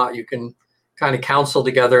if not, you can kind of counsel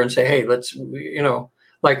together and say, hey, let's,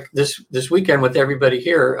 like this weekend with everybody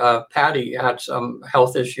here, Patty had some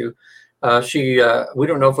health issue. We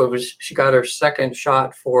don't know if it was, she got her second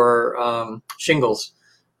shot for shingles,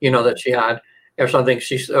 that she had or something.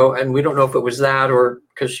 And we don't know if it was that or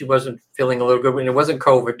because she wasn't feeling a little good. And it wasn't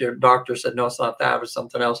COVID. The doctor said, no, it's not that. It was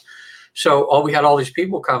something else. So we had all these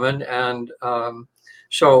people coming. And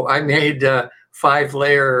so I made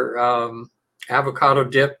 5-layer avocado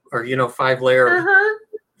dip, or, 5-layer.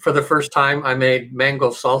 For the first time. I made mango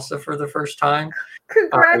salsa for the first time.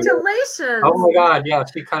 Congratulations. Oh my God. Yeah.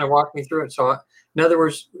 She kind of walked me through it. So in other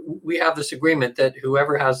words, we have this agreement that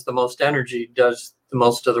whoever has the most energy does the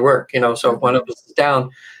most of the work, so if one of us is down,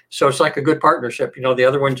 so it's like a good partnership, the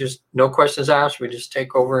other one just no questions asked. We just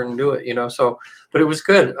take over and do it, so, but it was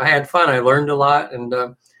good. I had fun. I learned a lot, and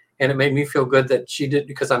it made me feel good that she did,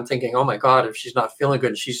 because I'm thinking, oh my God, if she's not feeling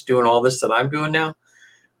good, she's doing all this that I'm doing now.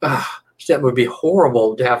 That would be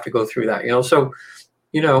horrible to have to go through that, so,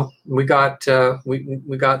 we got,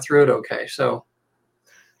 we got through it. Okay. So.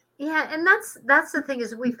 Yeah. And that's the thing,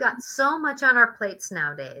 is we've got so much on our plates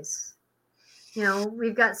nowadays.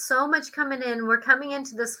 We've got so much coming in. We're coming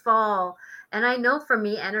into this fall. And I know for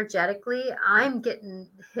me, energetically, I'm getting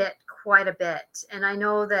hit quite a bit. And I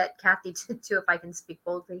know that Kathy did too, if I can speak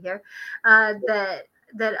boldly here, that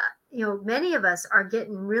many of us are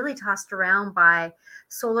getting really tossed around by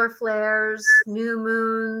solar flares, new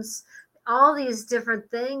moons, all these different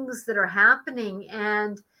things that are happening.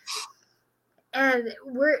 And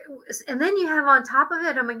then you have on top of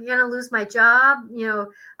it, am I going to lose my job?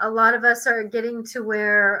 A lot of us are getting to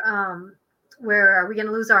where are we going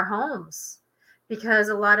to lose our homes? Because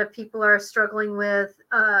a lot of people are struggling with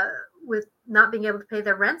not being able to pay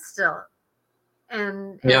their rent still.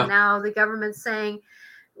 And now the government's saying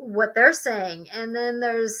what they're saying. And then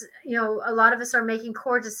there's, a lot of us are making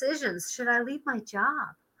core decisions. Should I leave my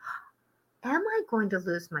job? Am I going to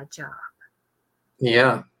lose my job?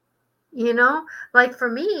 Yeah. Like for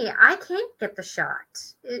me, I can't get the shot.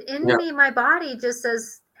 In me, my body just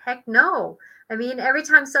says, heck no. I mean, every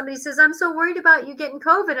time somebody says, I'm so worried about you getting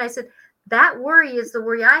COVID, I said, that worry is the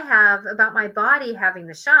worry I have about my body having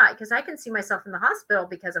the shot, because I can see myself in the hospital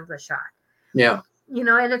because of the shot. Yeah.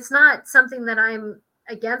 And it's not something that I'm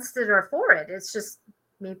against it or for it. It's just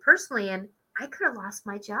me personally. And I could have lost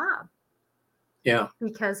my job. Yeah.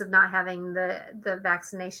 Because of not having the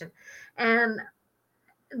vaccination. And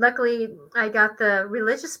luckily, I got the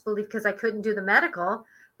religious belief because I couldn't do the medical.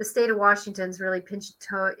 The state of Washington's really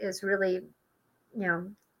is really,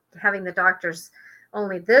 having the doctors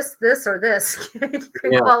only this, or this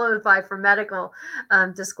can qualify for medical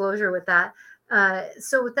disclosure with that.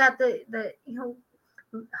 So with that,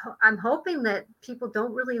 I'm hoping that people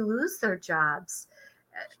don't really lose their jobs.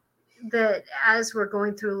 That as we're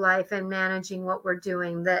going through life and managing what we're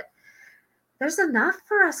doing, that there's enough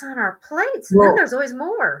for us on our plates. And then there's always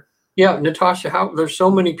more. Yeah, Natasha, there's so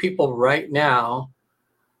many people right now,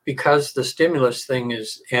 because the stimulus thing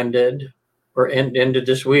is ended or ended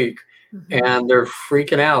this week, and they're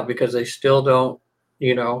freaking out because they still don't,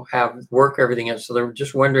 have work, everything else. So they're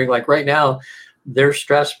just wondering, like right now, they're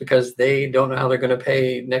stressed because they don't know how they're going to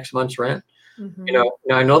pay next month's rent. Now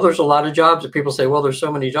I know there's a lot of jobs that people say, well, there's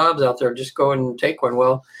so many jobs out there, just go and take one.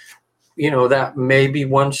 Well, that may be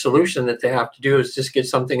one solution that they have to do, is just get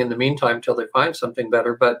something in the meantime till they find something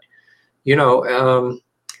better. But,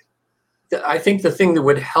 I think the thing that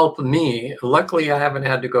would help me, luckily I haven't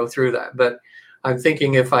had to go through that, but I'm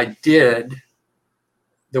thinking if I did,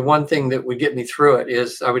 the one thing that would get me through it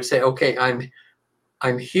is I would say, okay,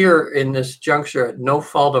 I'm here in this juncture at no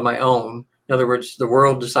fault of my own. In other words, the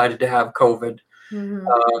world decided to have COVID.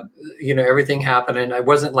 Everything happened, and I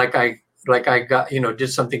wasn't like I got, did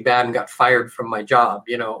something bad and got fired from my job,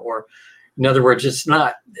 or in other words, it's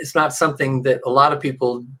not something that a lot of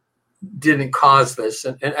people didn't cause this.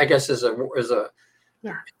 And I guess as a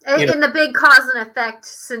Yeah. You know, In the big cause and effect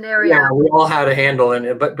yeah, scenario. we all had a handle in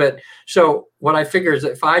it. But so what I figure is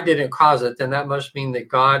that if I didn't cause it, then that must mean that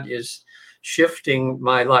God is shifting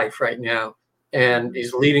my life right now and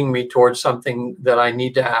is leading me towards something that I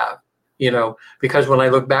need to have, because when I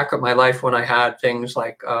look back at my life, when I had things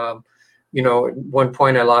like, at one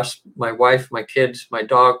point I lost my wife, my kids, my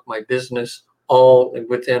dog, my business, all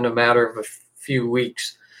within a matter of a few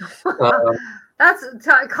weeks. Um, That's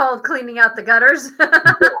called cleaning out the gutters.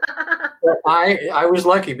 Well, I was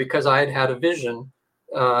lucky because I had a vision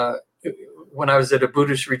uh, when I was at a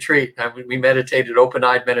Buddhist retreat. We meditated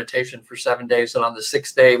open-eyed meditation for 7 days, and on the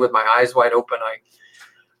sixth day, with my eyes wide open,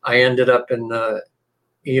 I ended up in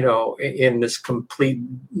in this complete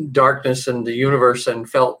darkness in the universe, and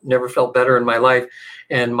never felt better in my life.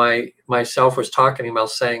 And myself was talking to him, I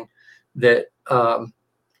was saying that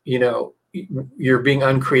you're being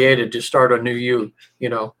uncreated to start a new you.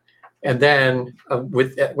 And then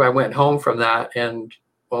I went home from that, and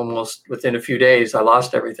almost within a few days, I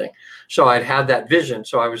lost everything. So I'd had that vision.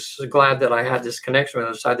 So I was glad that I had this connection with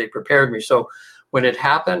the other side. They prepared me. So when it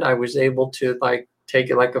happened, I was able to take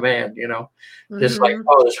it like a man, just like, Mm-hmm.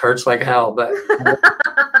 oh, this hurts like hell. But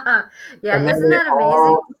Yeah, and then isn't it that amazing?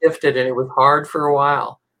 all shifted, and it was hard for a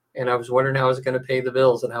while. And I was wondering how I was going to pay the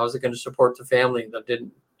bills and how I was going to support the family.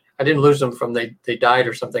 I didn't lose them from they died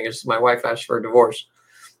or something. It's my wife asked for a divorce,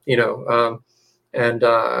 you know, um, and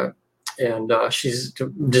she's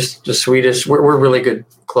just the sweetest. We're really good,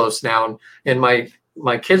 close now, and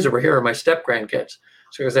my kids that were here are my step grandkids.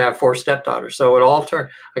 So because I have 4 stepdaughters, so it all turned.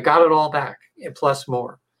 I got it all back, and plus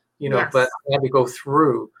more, But Yes. I had to go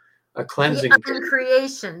through a The cleansing period.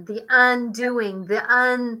 uncreation, the undoing, Yeah,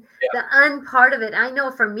 the un part of it. I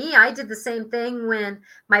know for me, I did the same thing when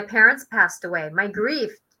my parents passed away. My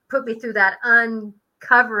grief put me through that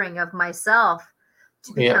uncovering of myself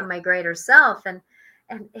to yeah, become my greater self. And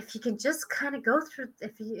if you can just kind of go through,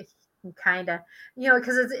 if you kind of,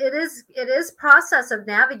 because it is process of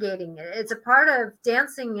navigating it. It's a part of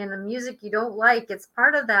dancing in a music you don't like. It's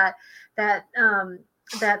part of that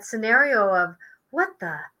scenario of what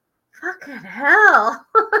the fucking hell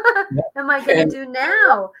yeah. am I going to And do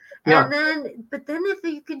now? yeah, But then if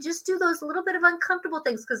you can just do those little bit of uncomfortable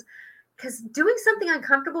things, because doing something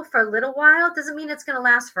uncomfortable for a little while doesn't mean it's going to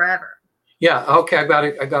last forever. yeah. Okay, I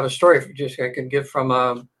got a story I can give from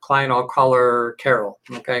a client. I'll call her Carol.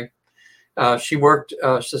 Okay, she worked.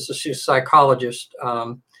 She's a psychologist.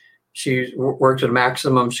 She worked at a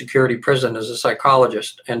maximum security prison as a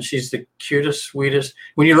psychologist, and she's the cutest, sweetest.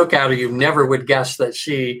 When you look at her, you never would guess that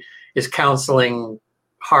she is counseling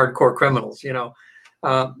hardcore criminals,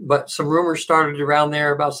 But some rumors started around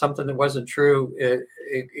there about something that wasn't true.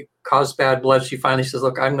 It caused bad blood. She finally says,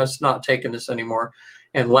 "Look, I'm just not taking this anymore,"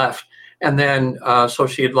 and left. And then, so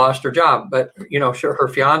she had lost her job, but her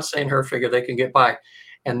fiance and her figured they can get by.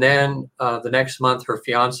 And then the next month, her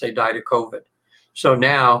fiance died of COVID. So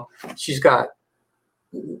now she's got,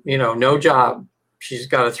 no job. She's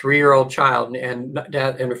got a 3-year-old child, and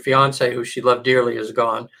her fiance, who she loved dearly, is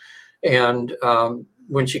gone. And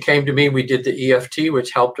when she came to me, we did the EFT,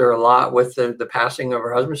 which helped her a lot with the passing of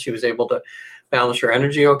her husband. She was able to balance her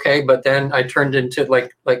energy okay. But then I turned into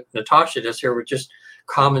like Natasha does here with just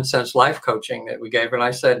common sense life coaching that we gave her.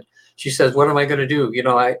 And she says, "What am I going to do?"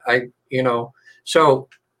 So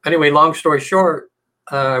anyway, long story short,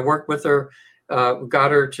 I worked with her,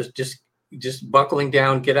 got her to just buckling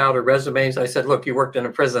down, get out her resumes. I said, "Look, you worked in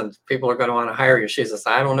a prison. People are going to want to hire you." She says,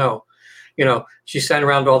 "I don't know." She sent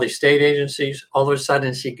around to all these state agencies. All of a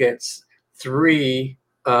sudden, she gets 3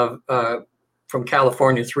 from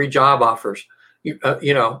California, 3 job offers.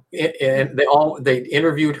 And they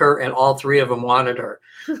interviewed her, and all 3 of them wanted her.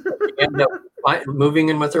 She ended up moving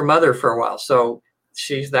in with her mother for a while, so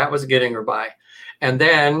that was getting her by. And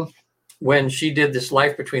then when she did this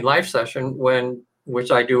life between life session, which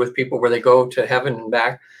I do with people where they go to heaven and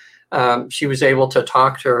back, she was able to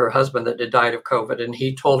talk to her husband that had died of COVID, and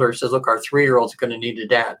he told her, he says, "Look, our 3-year-old's going to need a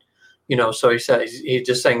dad." So he said, he's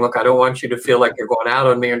just saying, "Look, I don't want you to feel like you're going out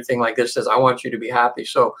on me or anything like this." He says, "I want you to be happy."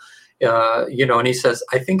 So, and he says,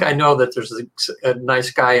 "I think I know that there's a nice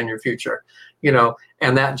guy in your future,"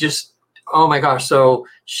 and that just, oh my gosh. So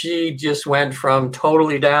she just went from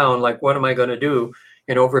totally down, like, what am I going to do,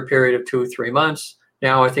 in over a period of 2 or 3 months.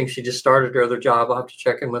 Now I think she just started her other job. I'll have to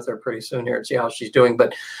check in with her pretty soon here and see how she's doing.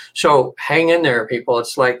 But so hang in there, people.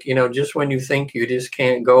 It's like, just when you think you just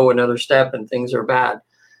can't go another step and things are bad.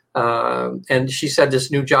 And she said this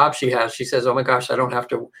new job she has, she says, "Oh my gosh, I don't have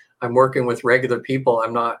to, I'm working with regular people.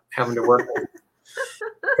 I'm not having to work with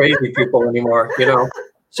crazy people anymore,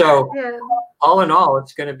 So Yeah. all in all,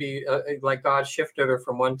 it's going to be like God shifted her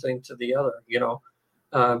from one thing to the other,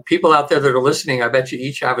 people out there that are listening, I bet you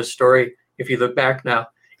each have a story. If you look back now,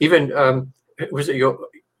 even was it your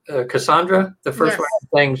Cassandra, the first one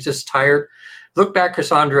saying just tired. Look back,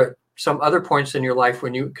 Cassandra, at some other points in your life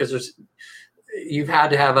when because you've had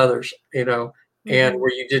to have others, and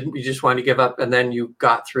where you just wanted to give up, and then you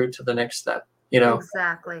got through to the next step,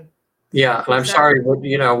 Exactly. Yeah, and I'm sorry,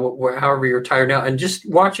 however you're tired now, and just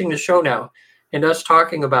watching the show now, and us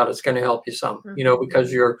talking about it's going to help you some,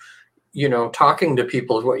 because you're, talking to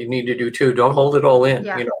people is what you need to do too. Don't hold it all in,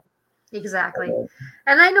 Exactly.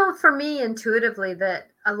 And I know for me intuitively that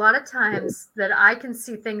a lot of times that I can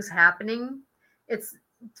see things happening, it's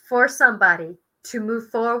for somebody to move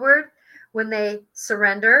forward when they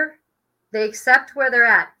surrender, they accept where they're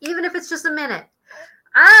at, even if it's just a minute.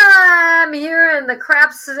 I'm here in the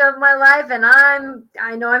craps of my life and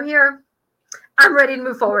I know I'm here. I'm ready to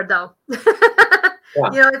move forward though.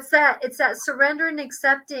 It's that surrender and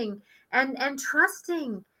accepting and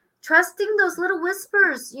trusting those little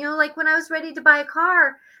whispers, like when I was ready to buy a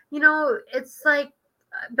car, it's like,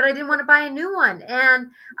 but I didn't want to buy a new one.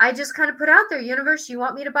 And I just kind of put out there, universe, you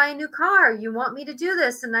want me to buy a new car? You want me to do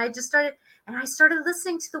this? And I started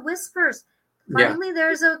listening to the whispers. Finally,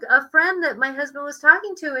 there's a friend that my husband was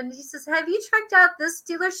talking to, and he says, have you checked out this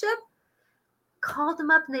dealership? Called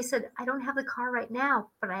them up, and they said, I don't have the car right now,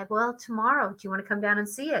 but I will tomorrow. Do you want to come down and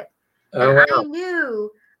see it? And wow.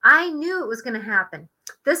 I knew it was going to happen.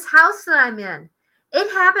 This house that I'm in,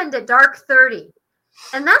 it happened at dark 30.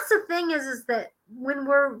 And that's the thing is that when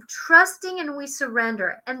we're trusting and we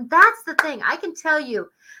surrender, and that's the thing, I can tell you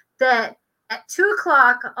that at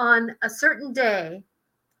 2:00 on a certain day,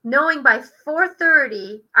 knowing by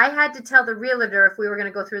 4:30, I had to tell the realtor if we were going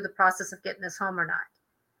to go through the process of getting this home or not.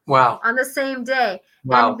 Wow. On the same day.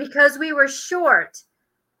 Wow. And because we were short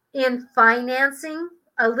in financing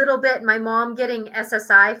a little bit, my mom getting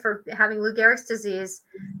SSI for having Lou Gehrig's disease,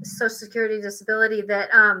 Social Security disability,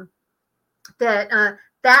 that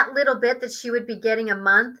little bit that she would be getting a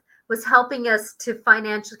month was helping us to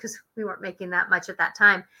financially, because we weren't making that much at that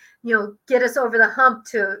time, get us over the hump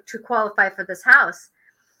to qualify for this house.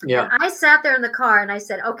 Yeah. And I sat there in the car and I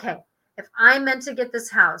said, okay, if I'm meant to get this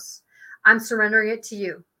house, I'm surrendering it to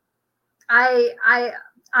you.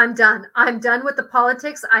 I'm done. I'm done with the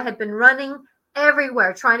politics. I had been running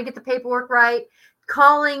everywhere, trying to get the paperwork right,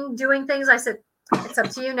 calling, doing things. I said, it's up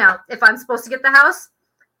to you now. If I'm supposed to get the house,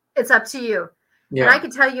 it's up to you. Yeah. And I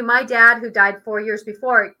can tell you, my dad, who died 4 years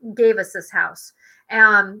before, gave us this house,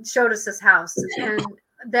 showed us this house, and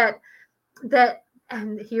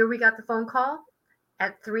and here we got the phone call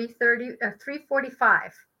at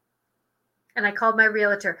 3:45, and I called my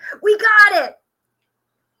realtor. We got it.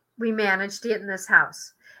 We managed to get in this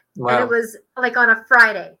house. Wow. And it was like on a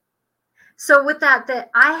Friday. So with that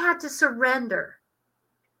I had to surrender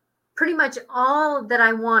pretty much all that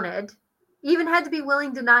I wanted, even had to be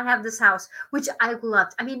willing to not have this house, which I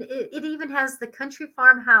loved. I mean, it even has the country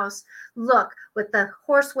farmhouse look with the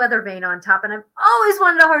horse weather vane on top. And I've always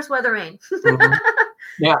wanted a horse weather vane. Mm-hmm.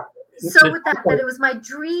 Yeah. So with that it was my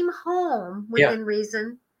dream home within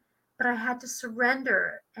reason, but I had to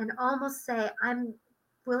surrender and almost say, I'm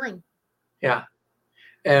willing. Yeah.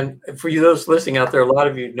 And for you, those listening out there, a lot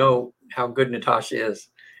of you know how good Natasha is.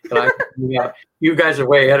 And you guys are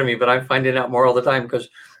way ahead of me, but I'm finding out more all the time, because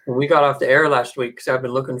when we got off the air last week, because I've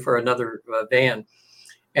been looking for another van,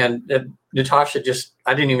 and Natasha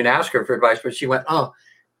I didn't even ask her for advice, but she went,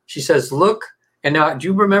 she says, look. And now, do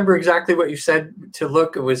you remember exactly what you said to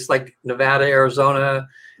look? It was like Nevada, Arizona.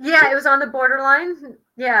 Yeah, it was on the borderline.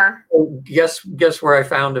 Yeah. Guess where I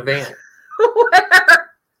found a van? Where?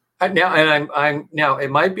 Now, and I'm now,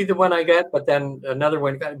 it might be the one I get, but then another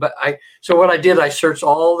one. But so what I did, I searched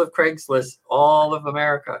all of Craigslist, all of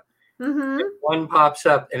America. Mm-hmm. One pops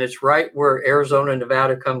up, and it's right where Arizona and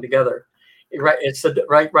Nevada come together. It's right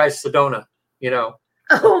Sedona,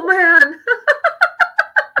 Oh man.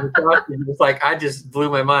 It was like, I just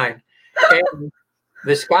blew my mind. And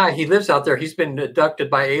this guy, he lives out there. He's been abducted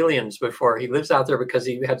by aliens before. He lives out there because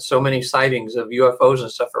he had so many sightings of UFOs and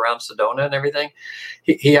stuff around Sedona and everything.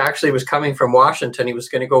 He actually was coming from Washington. He was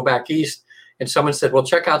going to go back east. And someone said, well,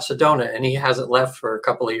 check out Sedona. And he hasn't left for a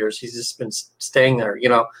couple of years. He's just been staying there,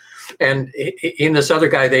 And in this other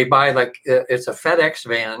guy, they buy it's a FedEx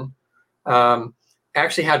van.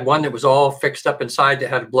 Actually had one that was all fixed up inside that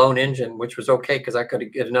had a blown engine, which was okay because I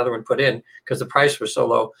could get another one put in because the price was so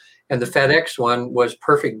low. And the FedEx one was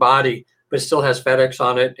perfect body, but it still has FedEx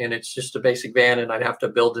on it, and it's just a basic van, and I'd have to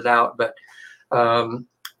build it out. But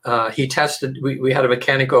he tested. We had a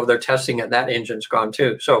mechanic over there testing it. That engine's gone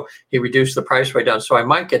too, so he reduced the price way down. So I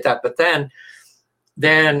might get that. But then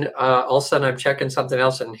then all of a sudden I'm checking something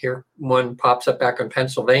else, and here one pops up back in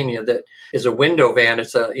Pennsylvania that is a window van.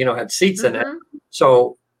 It's a, had seats in it, Mm-hmm.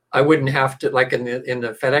 so I wouldn't have to, like in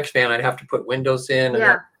the FedEx van, I'd have to put windows in, and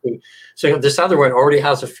Yeah. so this other one already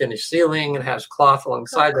has a finished ceiling and has cloth Oh,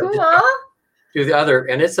 alongside that. cool. Just do the other,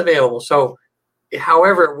 and it's available. So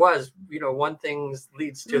however it was, one thing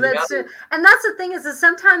leads to the other. And that's the thing, is that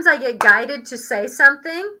sometimes I get guided to say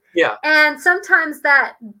something. Yeah. And sometimes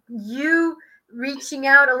that you reaching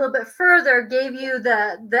out a little bit further gave you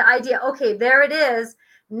the idea, okay, there it is.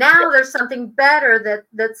 Now there's something better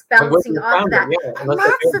that's bouncing off that. Yeah, and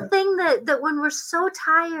that's the thing that when we're so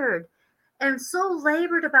tired and so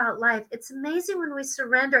labored about life, it's amazing when we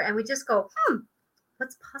surrender and we just go,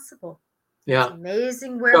 what's possible? Yeah. It's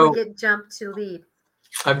amazing where we get jumped to lead.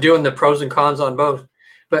 I'm doing the pros and cons on both.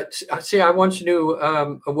 But see, I once knew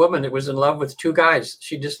a woman that was in love with two guys.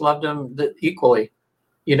 She just loved them equally,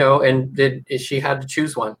 and she had to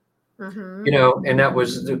choose one, Mm-hmm. and that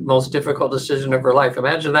was the most difficult decision of her life.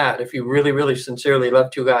 Imagine that. If you really, really sincerely love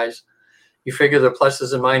two guys, you figure the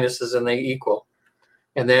pluses and minuses and they equal.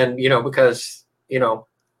 And then, because,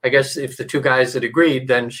 I guess if the two guys had agreed,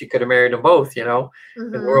 then she could have married them both,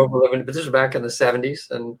 Mm-hmm. and we're overliving. But this was back in the 70s.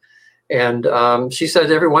 And she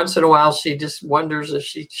said every once in a while, she just wonders if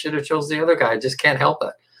she should have chose the other guy. Just can't help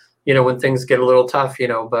it, when things get a little tough,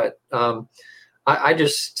 but I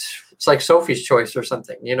just, it's like Sophie's Choice or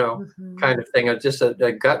something, Mm-hmm. kind of thing. It's just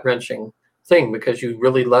a gut wrenching thing because you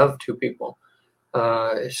really love two people.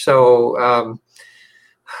 So,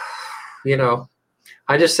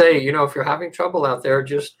 I just say, if you're having trouble out there,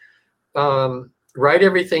 just write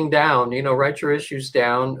everything down, write your issues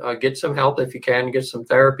down, get some help if you can, get some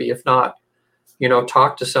therapy. If not,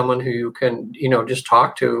 talk to someone who you can, just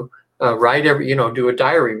talk to, write do a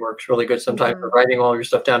diary works really good sometimes, Mm-hmm. for writing all your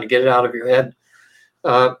stuff down to get it out of your head.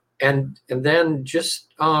 And then just,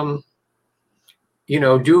 do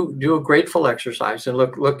a grateful exercise and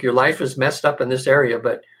look, your life is messed up in this area,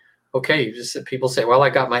 but okay, people say, well, I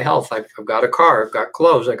got my health. I've got a car, I've got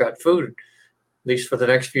clothes, I got food, at least for the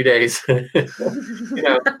next few days. I've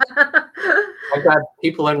got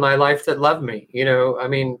people in my life that love me. I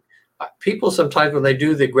mean, people sometimes when they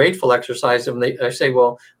do the grateful exercise, and I say,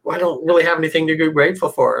 well, I don't really have anything to be grateful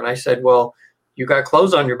for. And I said, well, you got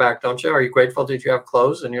clothes on your back, don't you? Are you grateful that you have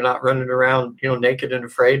clothes and you're not running around, naked and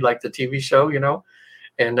afraid like the TV show,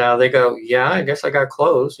 And they go, yeah, I guess I got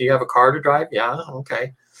clothes. Do you have a car to drive? Yeah,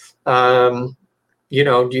 okay. Do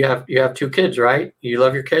you have two kids, right? You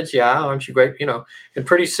love your kids? Yeah. Aren't you great? And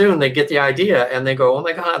pretty soon they get the idea and they go, oh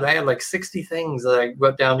my God, I had like 60 things that I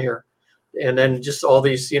wrote down here. And then just all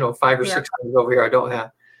these, 5 or 6 things over here I don't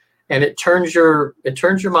have. And it turns your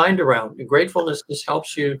mind around. And gratefulness just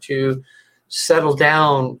helps you to settle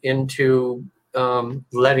down into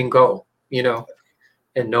letting go,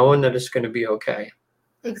 and knowing that it's going to be okay.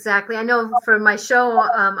 Exactly. I know for my show,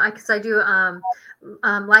 because I do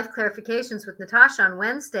life clarifications with Natasha on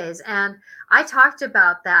Wednesdays, and I talked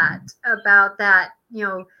about that,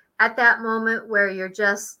 at that moment where you're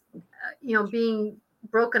just, being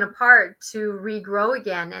broken apart to regrow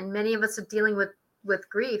again, and many of us are dealing with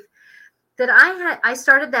grief. That I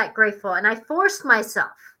started that grateful, and I forced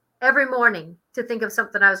myself every morning to think of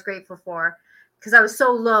something I was grateful for. Because I was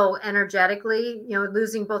so low energetically,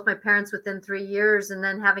 losing both my parents within 3 years, and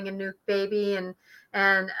then having a new baby and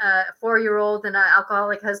a 4-year-old and an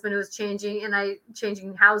alcoholic husband who was changing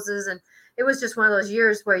houses, and it was just one of those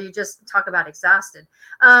years where you just talk about exhausted.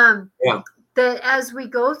 That as we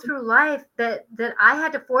go through life, that I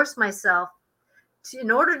had to force myself to,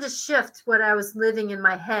 in order to shift what I was living in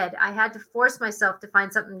my head, I had to force myself to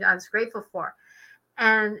find something I was grateful for.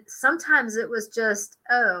 And sometimes it was just,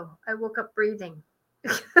 I woke up breathing.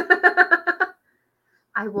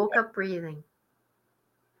 I woke up breathing.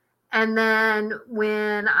 And then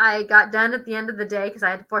when I got done at the end of the day, because I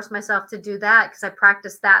had to force myself to do that, because I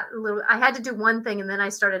practiced that a little, I had to do one thing and then I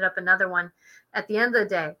started up another one at the end of the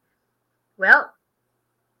day. Well,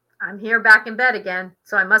 I'm here back in bed again,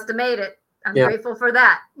 so I must have made it. I'm grateful for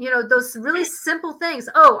that. Those really simple things.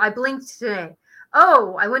 Oh, I blinked today.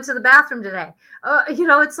 Oh, I went to the bathroom today.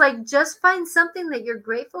 It's like, just find something that you're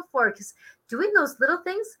grateful for, because doing those little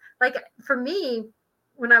things, like for me,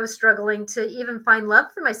 when I was struggling to even find love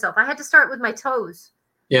for myself, I had to start with my toes.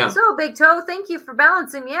 Yeah. So big toe, thank you for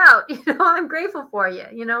balancing me out. I'm grateful for you,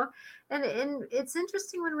 and it's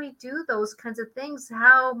interesting when we do those kinds of things,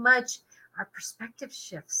 how much our perspective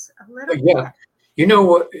shifts a little bit. You know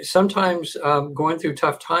what? Sometimes going through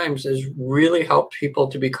tough times has really helped people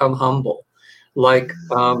to become humble. Like,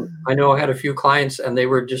 I know I had a few clients and they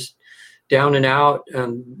were just down and out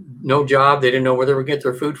and no job. They didn't know where they would get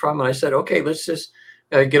their food from. And I said, okay, let's just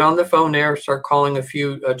get on the phone there, start calling a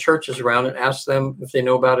few churches around and ask them if they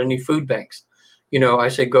know about any food banks. I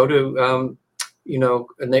say go to,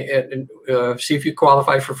 and they see if you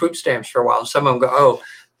qualify for food stamps for a while. And some of them go, oh,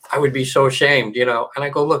 I would be so ashamed, and I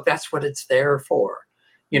go, look, that's what it's there for.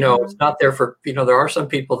 It's not there for, there are some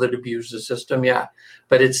people that abuse the system, yeah,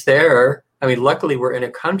 but it's there. I mean, luckily we're in a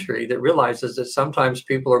country that realizes that sometimes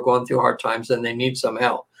people are going through hard times and they need some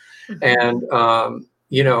help. And,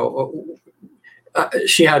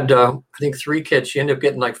 she had, I think 3 kids. She ended up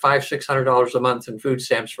getting like $500-600 a month in food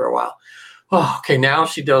stamps for a while. Oh, okay. Now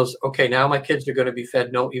she does. Okay. Now my kids are going to be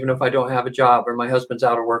fed. No, even if I don't have a job or my husband's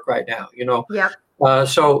out of work right now, Yep.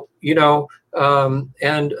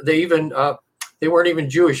 And they even, they weren't even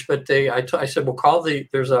Jewish, but I said, well,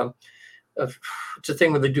 there's it's a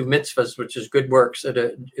thing where they do mitzvahs, which is good works at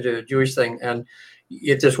a Jewish thing. And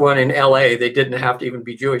it's this one in LA, they didn't have to even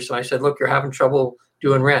be Jewish. So I said, look, you're having trouble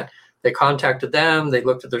doing rent. They contacted them. They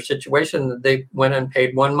looked at their situation. They went and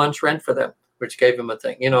paid 1 month's rent for them, which gave them a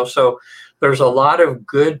thing, so there's a lot of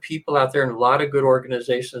good people out there and a lot of good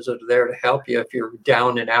organizations that are there to help you if you're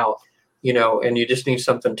down and out, and you just need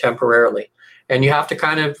something temporarily. And you have to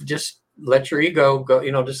kind of just let your ego go,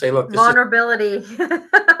 to say, look, vulnerability.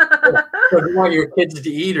 So do you want your kids to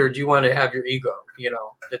eat or do you want to have your ego?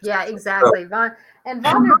 Yeah, exactly. And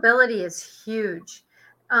vulnerability is huge.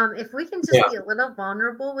 If we can just be a little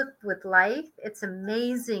vulnerable with life, it's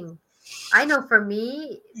amazing. I know for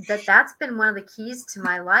me that's been one of the keys to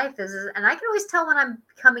my life and I can always tell when I'm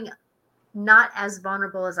becoming not as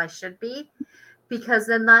vulnerable as I should be, because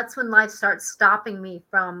then that's when life starts stopping me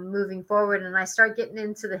from moving forward and I start getting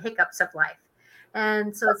into the hiccups of life.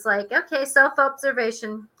 And so it's like, okay,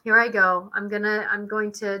 self-observation. Here I go. I'm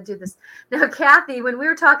going to do this. Now, Kathy, when we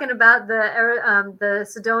were talking about the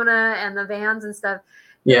Sedona and the vans and stuff,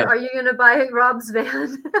 yeah, are you going to buy Rob's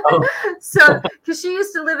van? Oh. So, because she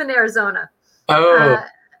used to live in Arizona. Oh,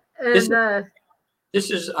 and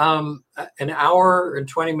this is an hour and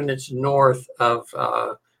 20 minutes north of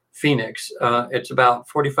Phoenix. It's about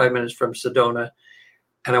 45 minutes from Sedona.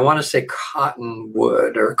 And I want to say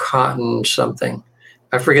Cottonwood or Cotton something.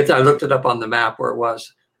 I forget that. I looked it up on the map where it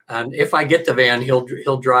was. And if I get the van,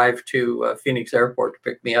 he'll drive to Phoenix Airport to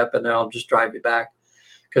pick me up, and then I'll just drive it back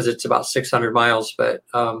because it's about 600 miles. But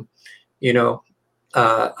I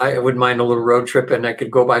wouldn't mind a little road trip, and I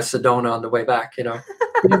could go by Sedona on the way back. If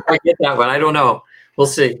I get that one, I don't know. We'll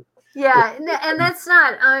see. Yeah, and that's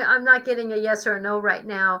not. I'm not getting a yes or a no right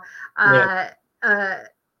now. That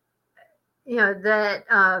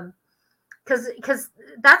because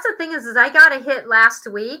that's the thing is I got a hit last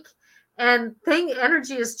week, and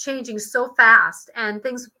energy is changing so fast, and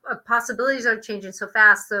possibilities are changing so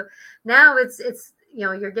fast. So now it's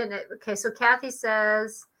you're getting it. Okay, so Kathy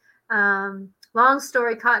says, long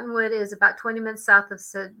story, Cottonwood is about 20 minutes south of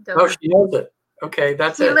Sedona. Oh, she knows it. Okay,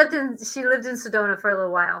 that's it. She lived in Sedona for a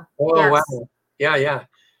little while. Oh, yes. Wow.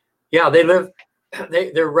 Yeah. They live.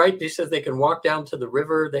 They're right. They said they can walk down to the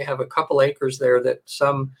river. They have a couple acres there that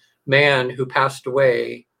some man who passed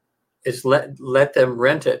away is let them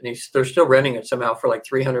rent it, and they're still renting it somehow for like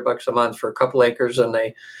 $300 a month for a couple acres, and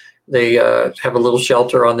they have a little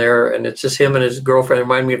shelter on there, and it's just him and his girlfriend. It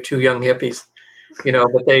reminded me of 2 young hippies,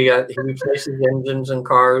 But he replaces engines and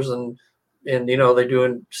cars, and they're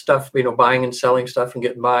doing stuff, buying and selling stuff and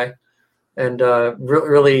getting by, and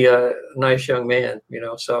really nice young man,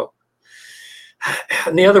 So.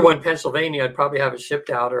 And the other one, Pennsylvania, I'd probably have it shipped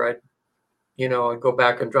out, or I'd go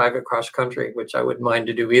back and drive it cross country, which I wouldn't mind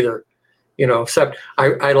to do either. Except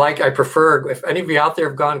I prefer, if any of you out there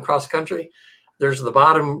have gone cross country, there's the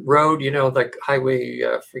bottom road, like highway,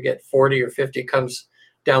 forget 40 or 50 comes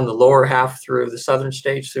down the lower half through the southern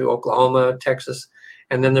states, through Oklahoma, Texas.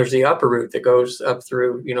 And then there's the upper route that goes up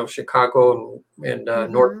through, Chicago and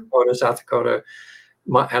North Dakota, South Dakota.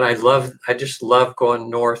 And I just love going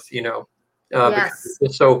north, yes.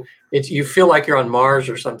 You feel like you're on Mars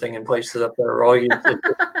or something in places up there.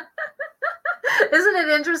 Isn't it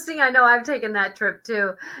interesting? I know I've taken that trip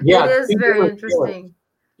too. Yeah, it is very interesting.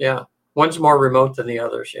 Yeah, one's more remote than the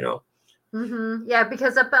others, Yeah,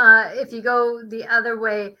 because up if you go the other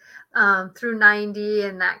way through 90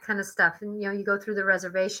 and that kind of stuff, and you go through the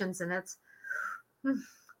reservations, and it's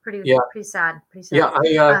pretty sad.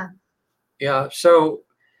 Yeah. So,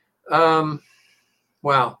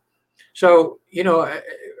 wow. So,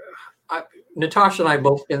 Natasha and I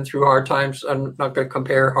both been through hard times. I'm not going to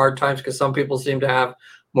compare hard times because some people seem to have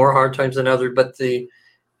more hard times than others. But the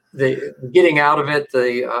getting out of it,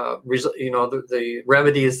 the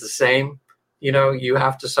remedy is the same. You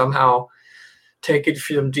have to somehow take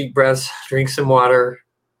some deep breaths, drink some water,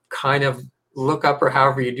 kind of look up or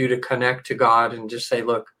however you do to connect to God and just say,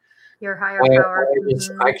 look, Your higher power.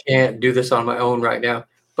 I can't do this on my own right now.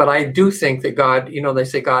 But I do think that God, they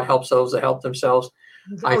say God helps those that help themselves.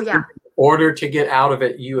 I Oh think yeah. in order to get out of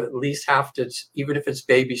it, you at least have to, even if it's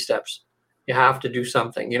baby steps, you have to do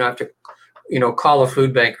something. You have to, call a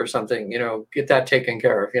food bank or something, get that taken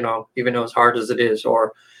care of, even though as hard as it is,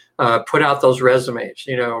 or put out those resumes,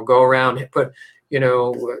 go around, put,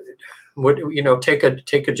 take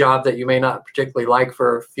a job that you may not particularly like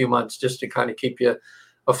for a few months just to kind of keep you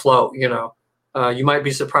afloat. You might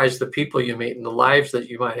be surprised the people you meet and the lives that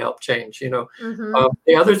you might help change.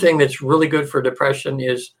 The other thing that's really good for depression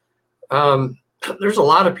is there's a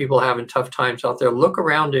lot of people having tough times out there. Look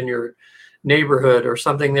around in your neighborhood or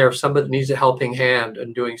something there. If somebody needs a helping hand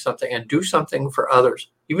and doing something, and do something for others,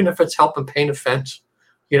 even if it's helping paint a fence,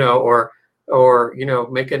 or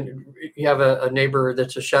making, you have a neighbor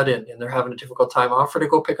that's a shut-in and they're having a difficult time, offer to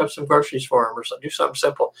go pick up some groceries for them, or do something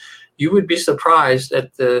simple. You would be surprised at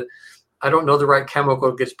I don't know the right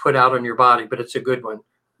chemical gets put out on your body, but it's a good one.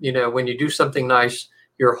 When you do something nice,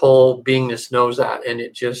 your whole beingness knows that, and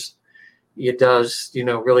it does,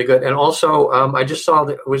 really good. And also, I just saw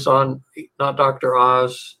that it was on, not Dr.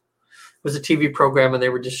 Oz, it was a TV program, and they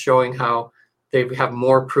were just showing how they have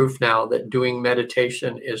more proof now that doing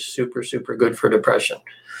meditation is super, super good for depression.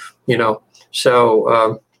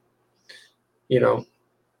 So,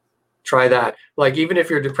 try that. Like, even if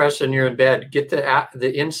you're depressed and you're in bed, get the app,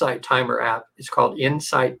 the Insight Timer app. It's called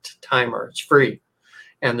Insight Timer. It's free.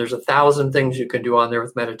 And there's 1,000 things you can do on there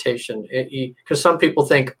with meditation. Because some people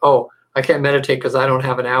think, oh, I can't meditate because I don't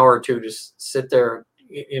have an hour or two to sit there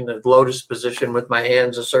in the lotus position with my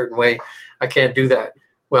hands a certain way. I can't do that.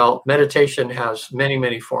 Well, meditation has many,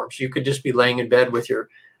 many forms. You could just be laying in bed with your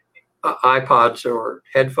iPods or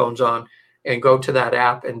headphones on and go to that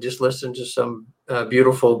app and just listen to some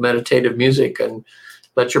beautiful meditative music and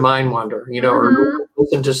let your mind wander, or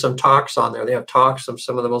listen to some talks on there. They have talks of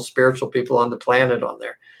some of the most spiritual people on the planet on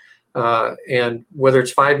there. And whether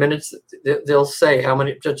it's 5 minutes, they'll say how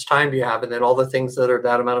much time do you have, and then all the things that are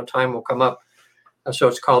that amount of time will come up. So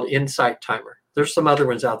it's called Insight Timer. There's some other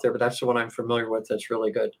ones out there, but that's the one I'm familiar with. That's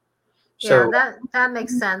really good. So, yeah, that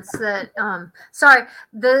makes sense. That sorry,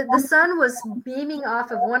 the sun was beaming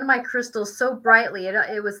off of one of my crystals so brightly,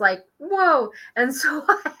 it was like, whoa, and so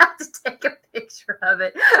I had to take a picture of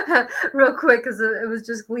it real quick because it was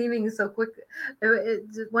just gleaming so quick.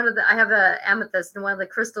 I have a amethyst, and one of the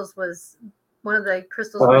crystals was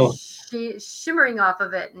shimmering off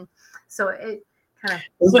of it, and so it kind of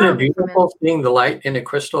isn't it beautiful seeing the light in a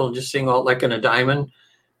crystal and just seeing all, like in a diamond,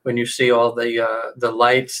 when you see all the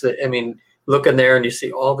lights? Look in there and you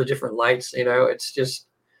see all the different lights.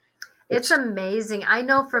 It's amazing. I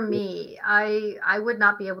know for me, I would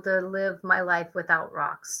not be able to live my life without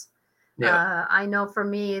rocks. Yeah. I know for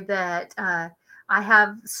me that I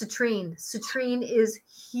have citrine. Citrine is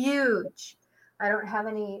huge. I don't have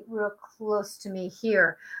any real close to me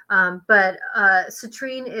here, but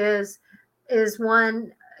citrine is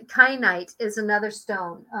one. Kyanite is another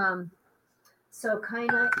stone. So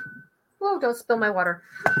kyanite. Whoa! Don't spill my water.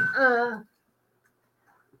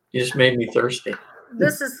 You just made me thirsty.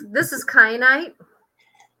 This is kyanite.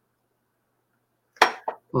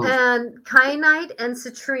 And kyanite and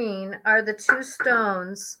citrine are the two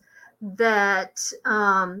stones that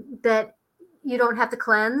that you don't have to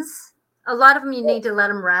cleanse. A lot of them you need to let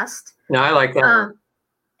them rest. No, I like that.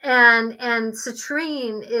 And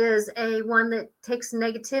citrine is a one that takes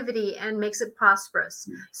negativity and makes it prosperous.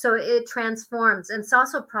 So it transforms, and it's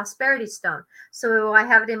also a prosperity stone. So I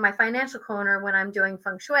have it in my financial corner when I'm doing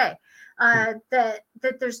feng shui. That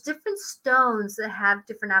there's different stones that have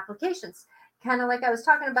different applications. Kind of like I was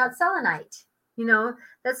talking about selenite.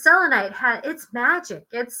 That selenite it's magic.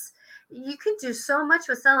 You can do so much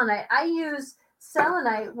with selenite. I use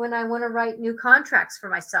selenite when I want to write new contracts for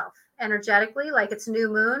myself energetically, like it's new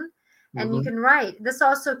moon, and you can write. This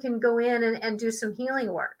also can go in and do some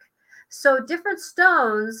healing work. So different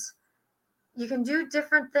stones, you can do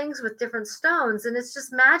different things with different stones, and it's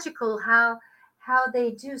just magical how they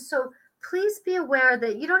do. So please be aware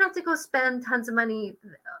that you don't have to go spend tons of money.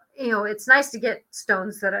 It's nice to get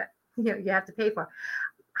stones that you have to pay for.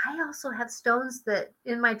 I also have stones that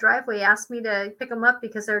in my driveway ask me to pick them up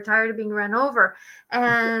because they're tired of being run over,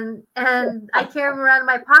 and I carry them around in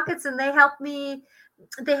my pockets, and they help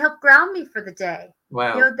ground me for the day.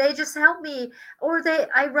 Wow. They just help me, or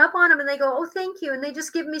I rub on them and they go, oh, thank you, and they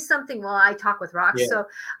just give me something. Well, I talk with rocks, so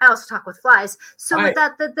I also talk with flies. So with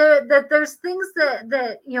that there's things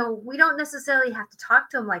that we don't necessarily have to talk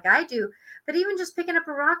to them like I do, but even just picking up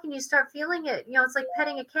a rock and you start feeling it, it's like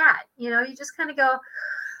petting a cat. You just kind of go,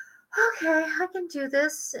 okay, I can do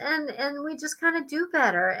this, and we just kind of do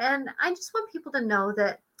better. And I just want people to know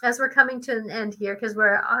that as we're coming to an end here, because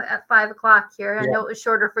we're at 5 o'clock here. I Yeah. know it was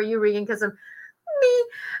shorter for you, Regan, because I'm me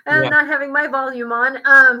and Yeah. not having my volume on.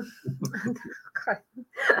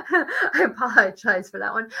 I apologize for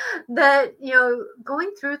that one. That,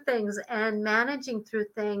 going through things and managing through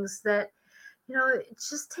things, that,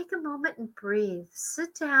 just take a moment and breathe.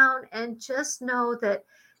 Sit down and just know that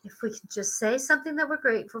if we can just say something that we're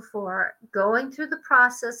grateful for, going through the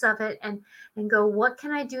process of it, and go, what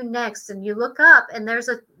can I do next? And you look up and there's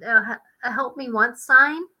a help me once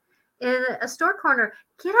sign in a store corner.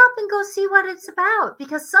 Get up and go see what it's about,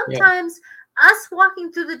 because Yeah. sometimes us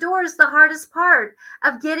walking through the door is the hardest part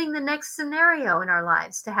of getting the next scenario in our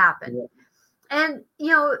lives to happen. Yeah. And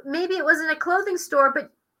maybe it wasn't a clothing store,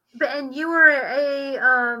 but and you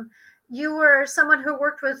were someone who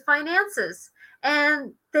worked with finances,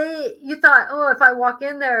 and you thought, oh, if I walk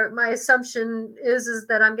in there, my assumption is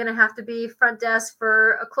that I'm going to have to be front desk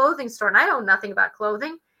for a clothing store, and I know nothing about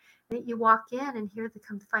clothing. And you walk in, and here they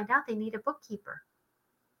come to find out they need a bookkeeper.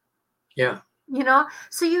 Yeah.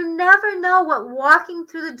 So you never know what walking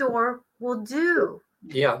through the door will do.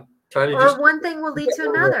 Yeah. Try to Or one thing will lead to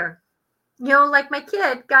another. Like my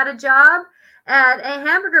kid got a job at a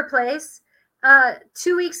hamburger place.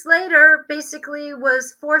 2 weeks later, basically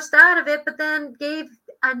was forced out of it, but then gave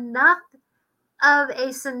enough of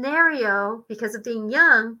a scenario because of being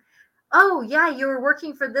young. Oh, yeah, you were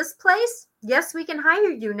working for this place? Yes, we can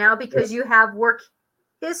hire you now because you have work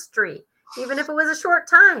history, even if it was a short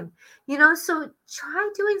time. So try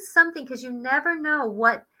doing something, because you never know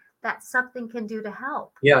what that something can do to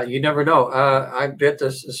help. Yeah, you never know. I bet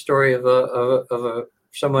this a story of a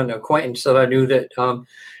someone acquaintance that I knew that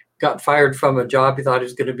got fired from a job he thought he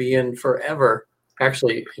was going to be in forever.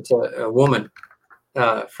 Actually, it's a woman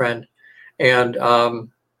friend, and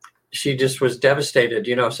she just was devastated,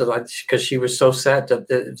 so because she was so set that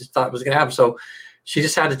thought it was going to happen. So she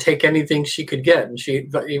just had to take anything she could get, and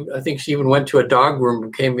I think she even went to a dog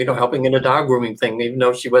groom, became helping in a dog grooming thing, even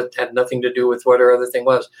though she had nothing to do with what her other thing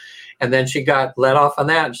was. And then she got let off on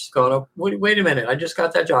that, and she's going, oh, wait a minute, I just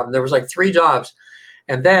got that job. And there was like 3 jobs.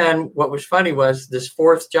 And then what was funny was this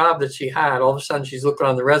 4th job that she had, all of a sudden she's looking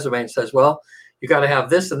on the resume and says, well, you got to have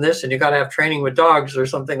this and this, and you got to have training with dogs or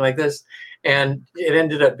something like this. And it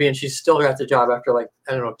ended up being, she's still got the job after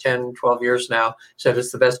 10, 12 years now. Said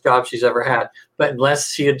it's the best job she's ever had. But unless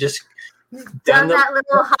she had just done that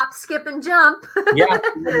little hop, skip, and jump. Yeah,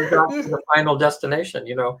 you got to the final destination,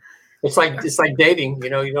 It's like dating, you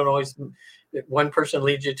don't always, one person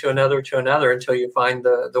leads you to another until you find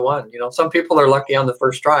the one. Some people are lucky on the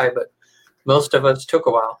first try, but most of us took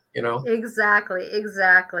a while, Exactly.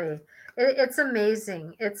 It's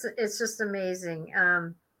amazing. It's just amazing.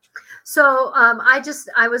 So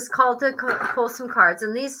I was called to pull some cards,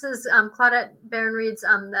 and this is Claudette Baron Reed's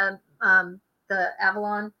the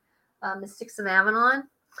Avalon, Mystics of Avalon,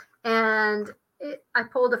 and I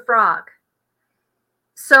pulled a frog.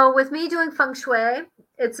 So with me doing feng shui,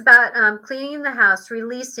 it's about cleaning the house,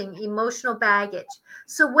 releasing emotional baggage.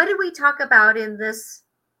 So what did we talk about in this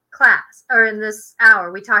class, or in this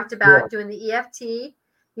hour? We talked about doing the EFT,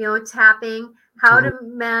 tapping, how to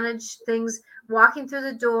manage things, walking through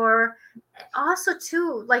the door. Also,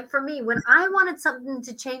 too, like for me, when I wanted something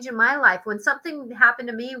to change in my life, when something happened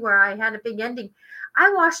to me where I had a big ending,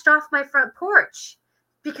 I washed off my front porch,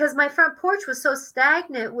 because my front porch was so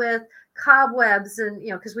stagnant with cobwebs, and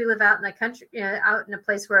because we live out in the country, out in a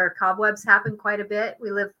place where cobwebs happen quite a bit.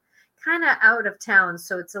 We live kind of out of town,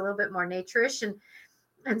 so it's a little bit more nature-ish,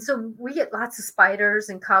 and so we get lots of spiders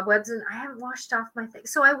and cobwebs, and I haven't washed off my thing.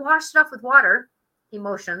 So I washed it off with water.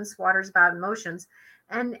 Water's about emotions,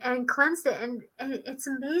 and cleansed it. And it's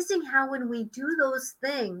amazing how when we do those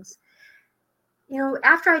things,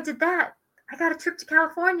 after I did that, I got a trip to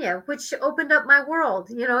California, which opened up my world.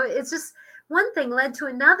 It's just one thing led to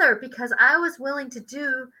another, because I was willing to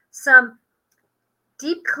do some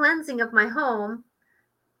deep cleansing of my home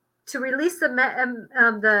to release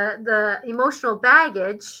the emotional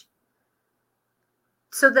baggage,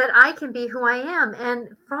 so that I can be who I am.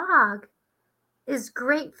 And frog is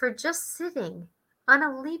great for just sitting on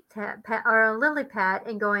a leaf pad or a lily pad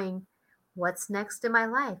and going, what's next in my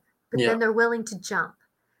life? But then they're willing to jump.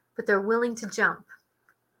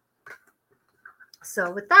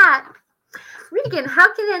 So with that, Regan,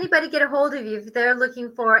 how can anybody get a hold of you if they're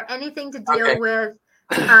looking for anything to deal with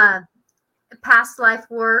past life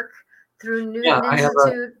work through Newton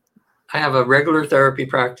Institute? I have a regular therapy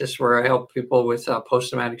practice where I help people with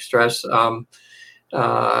post-traumatic stress,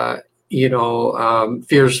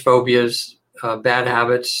 fears, phobias, bad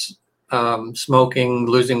habits, smoking,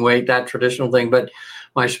 losing weight, that traditional thing. But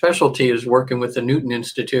my specialty is working with the Newton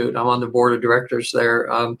Institute. I'm on the board of directors there.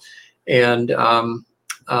 And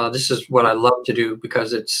this is what I love to do,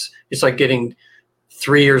 because it's like getting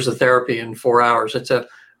 3 years of therapy in 4 hours. It's a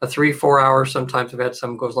 3-4 hour. Sometimes I've had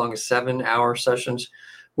some go as long as 7-hour sessions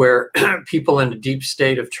where people in a deep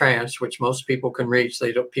state of trance, which most people can reach.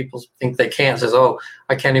 People think they can't. Says, oh,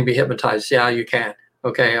 I can't even be hypnotized. Yeah, you can.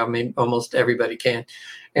 Okay, I mean, almost everybody can.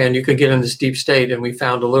 And you can get in this deep state, and we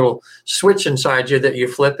found a little switch inside you that you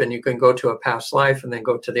flip, and you can go to a past life and then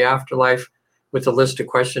go to the afterlife with a list of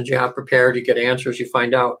questions you have prepared. You get answers. You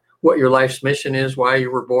find out what your life's mission is, why you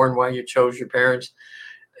were born, why you chose your parents.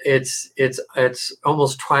 It's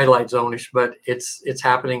almost Twilight Zone-ish, but it's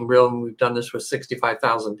happening real, and we've done this with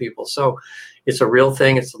 65,000 people. So it's a real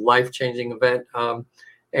thing. It's a life-changing event,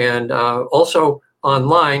 and also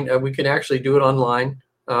online. We can actually do it online.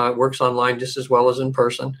 It works online just as well as in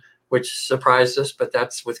person, which surprised us. But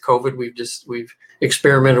that's with COVID. We've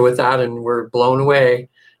experimented with that, and we're blown away.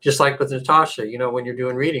 Just like with Natasha, when you're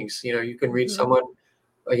doing readings, you can read someone,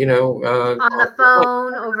 on the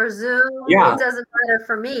phone, over Zoom. Yeah. It doesn't matter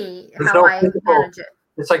for me There's how no I physical. manage it.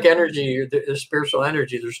 It's like energy, the spiritual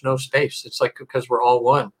energy. There's no space. It's like, because we're all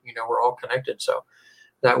one. We're all connected. So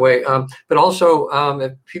that way. But also,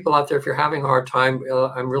 if people out there, if you're having a hard time,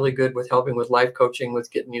 I'm really good with helping with life coaching, with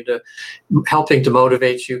helping to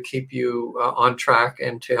motivate you, keep you on track,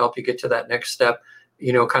 and to help you get to that next step.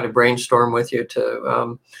 Kind of brainstorm with you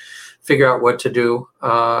to figure out what to do,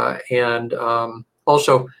 and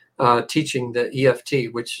also teaching the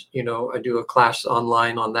EFT, which I do a class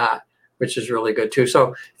online on that, which is really good too.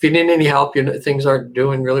 So if you need any help, things aren't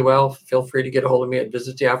doing really well, feel free to get a hold of me at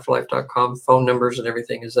visittheafterlife.com. Phone numbers and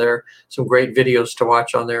everything is there. Some great videos to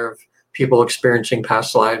watch on there of people experiencing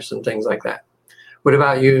past lives and things like that. What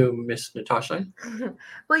about you, Miss Natasha?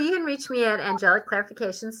 Well, you can reach me at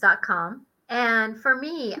angelicclarifications.com. And for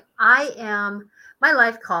me, my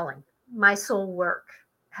life calling, my soul work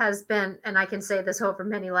has been, and I can say this over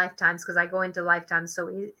many lifetimes because I go into lifetimes,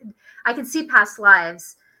 so I can see past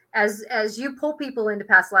lives. As you pull people into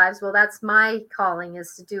past lives, well, that's my calling,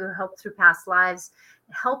 is to do help through past lives,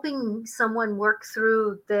 helping someone work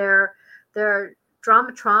through their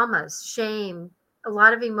traumas, shame, a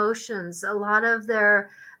lot of emotions, a lot of their,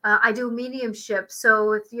 I do mediumship.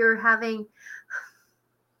 So if you're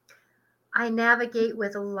I navigate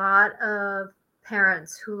with a lot of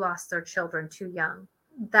parents who lost their children too young.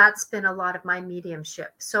 That's been a lot of my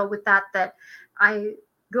mediumship. So with that I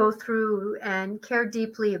go through and care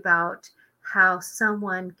deeply about how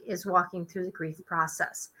someone is walking through the grief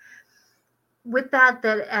process. With that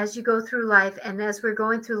as you go through life, and as we're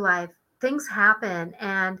going through life, things happen,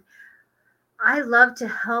 and I love to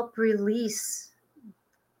help release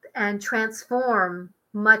and transform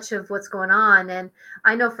much of what's going on. And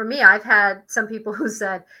I know for me, I've had some people who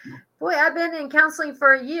said, boy, I've been in counseling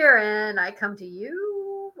for a year, and I come to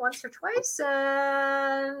you once or twice,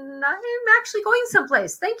 and I'm actually going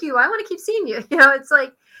someplace. Thank you. I want to keep seeing you. It's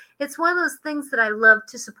like, it's one of those things that I love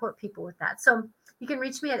to support people with that. So you can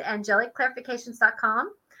reach me at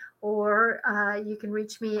angelicclarifications.com, or you can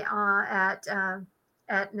reach me at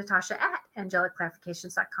Natasha at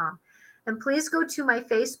angelicclarifications.com. And please go to my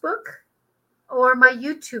Facebook or my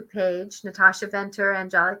YouTube page, Natasha Venter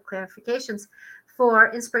Angelic Clarifications,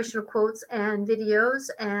 for inspirational quotes and videos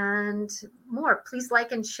and more. Please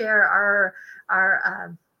like and share our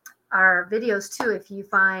videos too, if you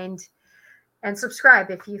find, and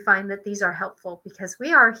subscribe if you find that these are helpful, because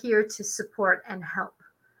we are here to support and help,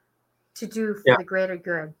 to do for the greater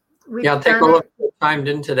good. Take a look. Chimed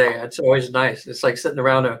in today. It's always nice. It's like sitting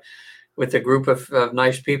around with a group of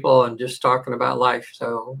nice people and just talking about life.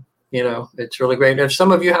 So it's really great. If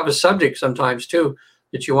some of you have a subject sometimes too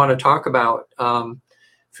that you want to talk about,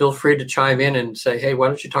 feel free to chime in and say, hey, why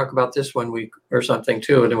don't you talk about this one week or something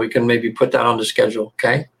too, and then we can maybe put that on the schedule.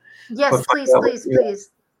 Okay. Yes, please.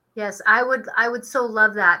 Yes, I would so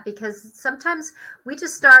love that, because sometimes we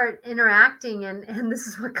just start interacting and this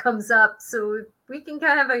is what comes up. So we can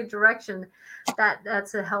kind of have a direction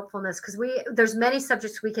that's a helpfulness, because there's many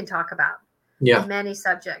subjects we can talk about. Yeah. Many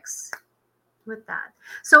subjects with that.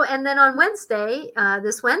 So, and then on Wednesday,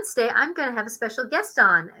 this Wednesday, I'm going to have a special guest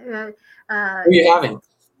on. Who are you having?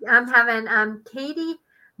 I'm having Katie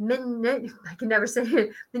Min. I can never say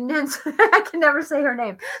I can never say her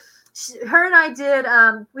name. Her and I did,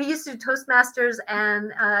 we used to do Toastmasters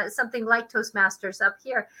and something like Toastmasters up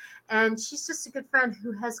here. And she's just a good friend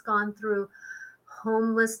who has gone through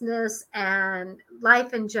homelessness and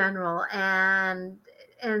life in general. And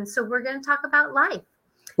so we're going to talk about life.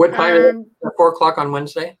 What time is it? 4 o'clock on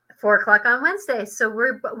Wednesday? 4 o'clock on Wednesday. So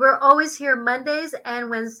we're always here Mondays and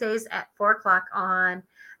Wednesdays at 4 o'clock on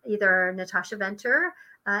either Natasha Venter,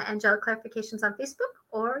 Angelic Clarifications on Facebook,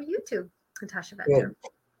 or YouTube, Natasha Venter.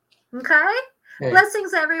 Good. Okay? Hey.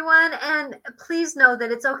 Blessings, everyone. And please know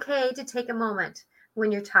that it's okay to take a moment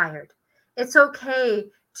when you're tired. It's okay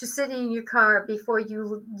to sit in your car before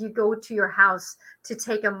you go to your house to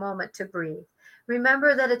take a moment to breathe.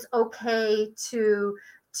 Remember that it's okay to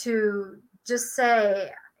just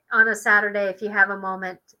say on a Saturday, if you have a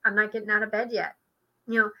moment, I'm not getting out of bed yet.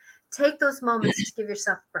 Take those moments to give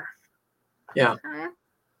yourself breath. Yeah. Okay?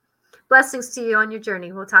 Blessings to you on your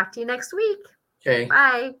journey. We'll talk to you next week. Okay.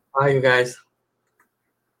 Bye. Bye, you guys.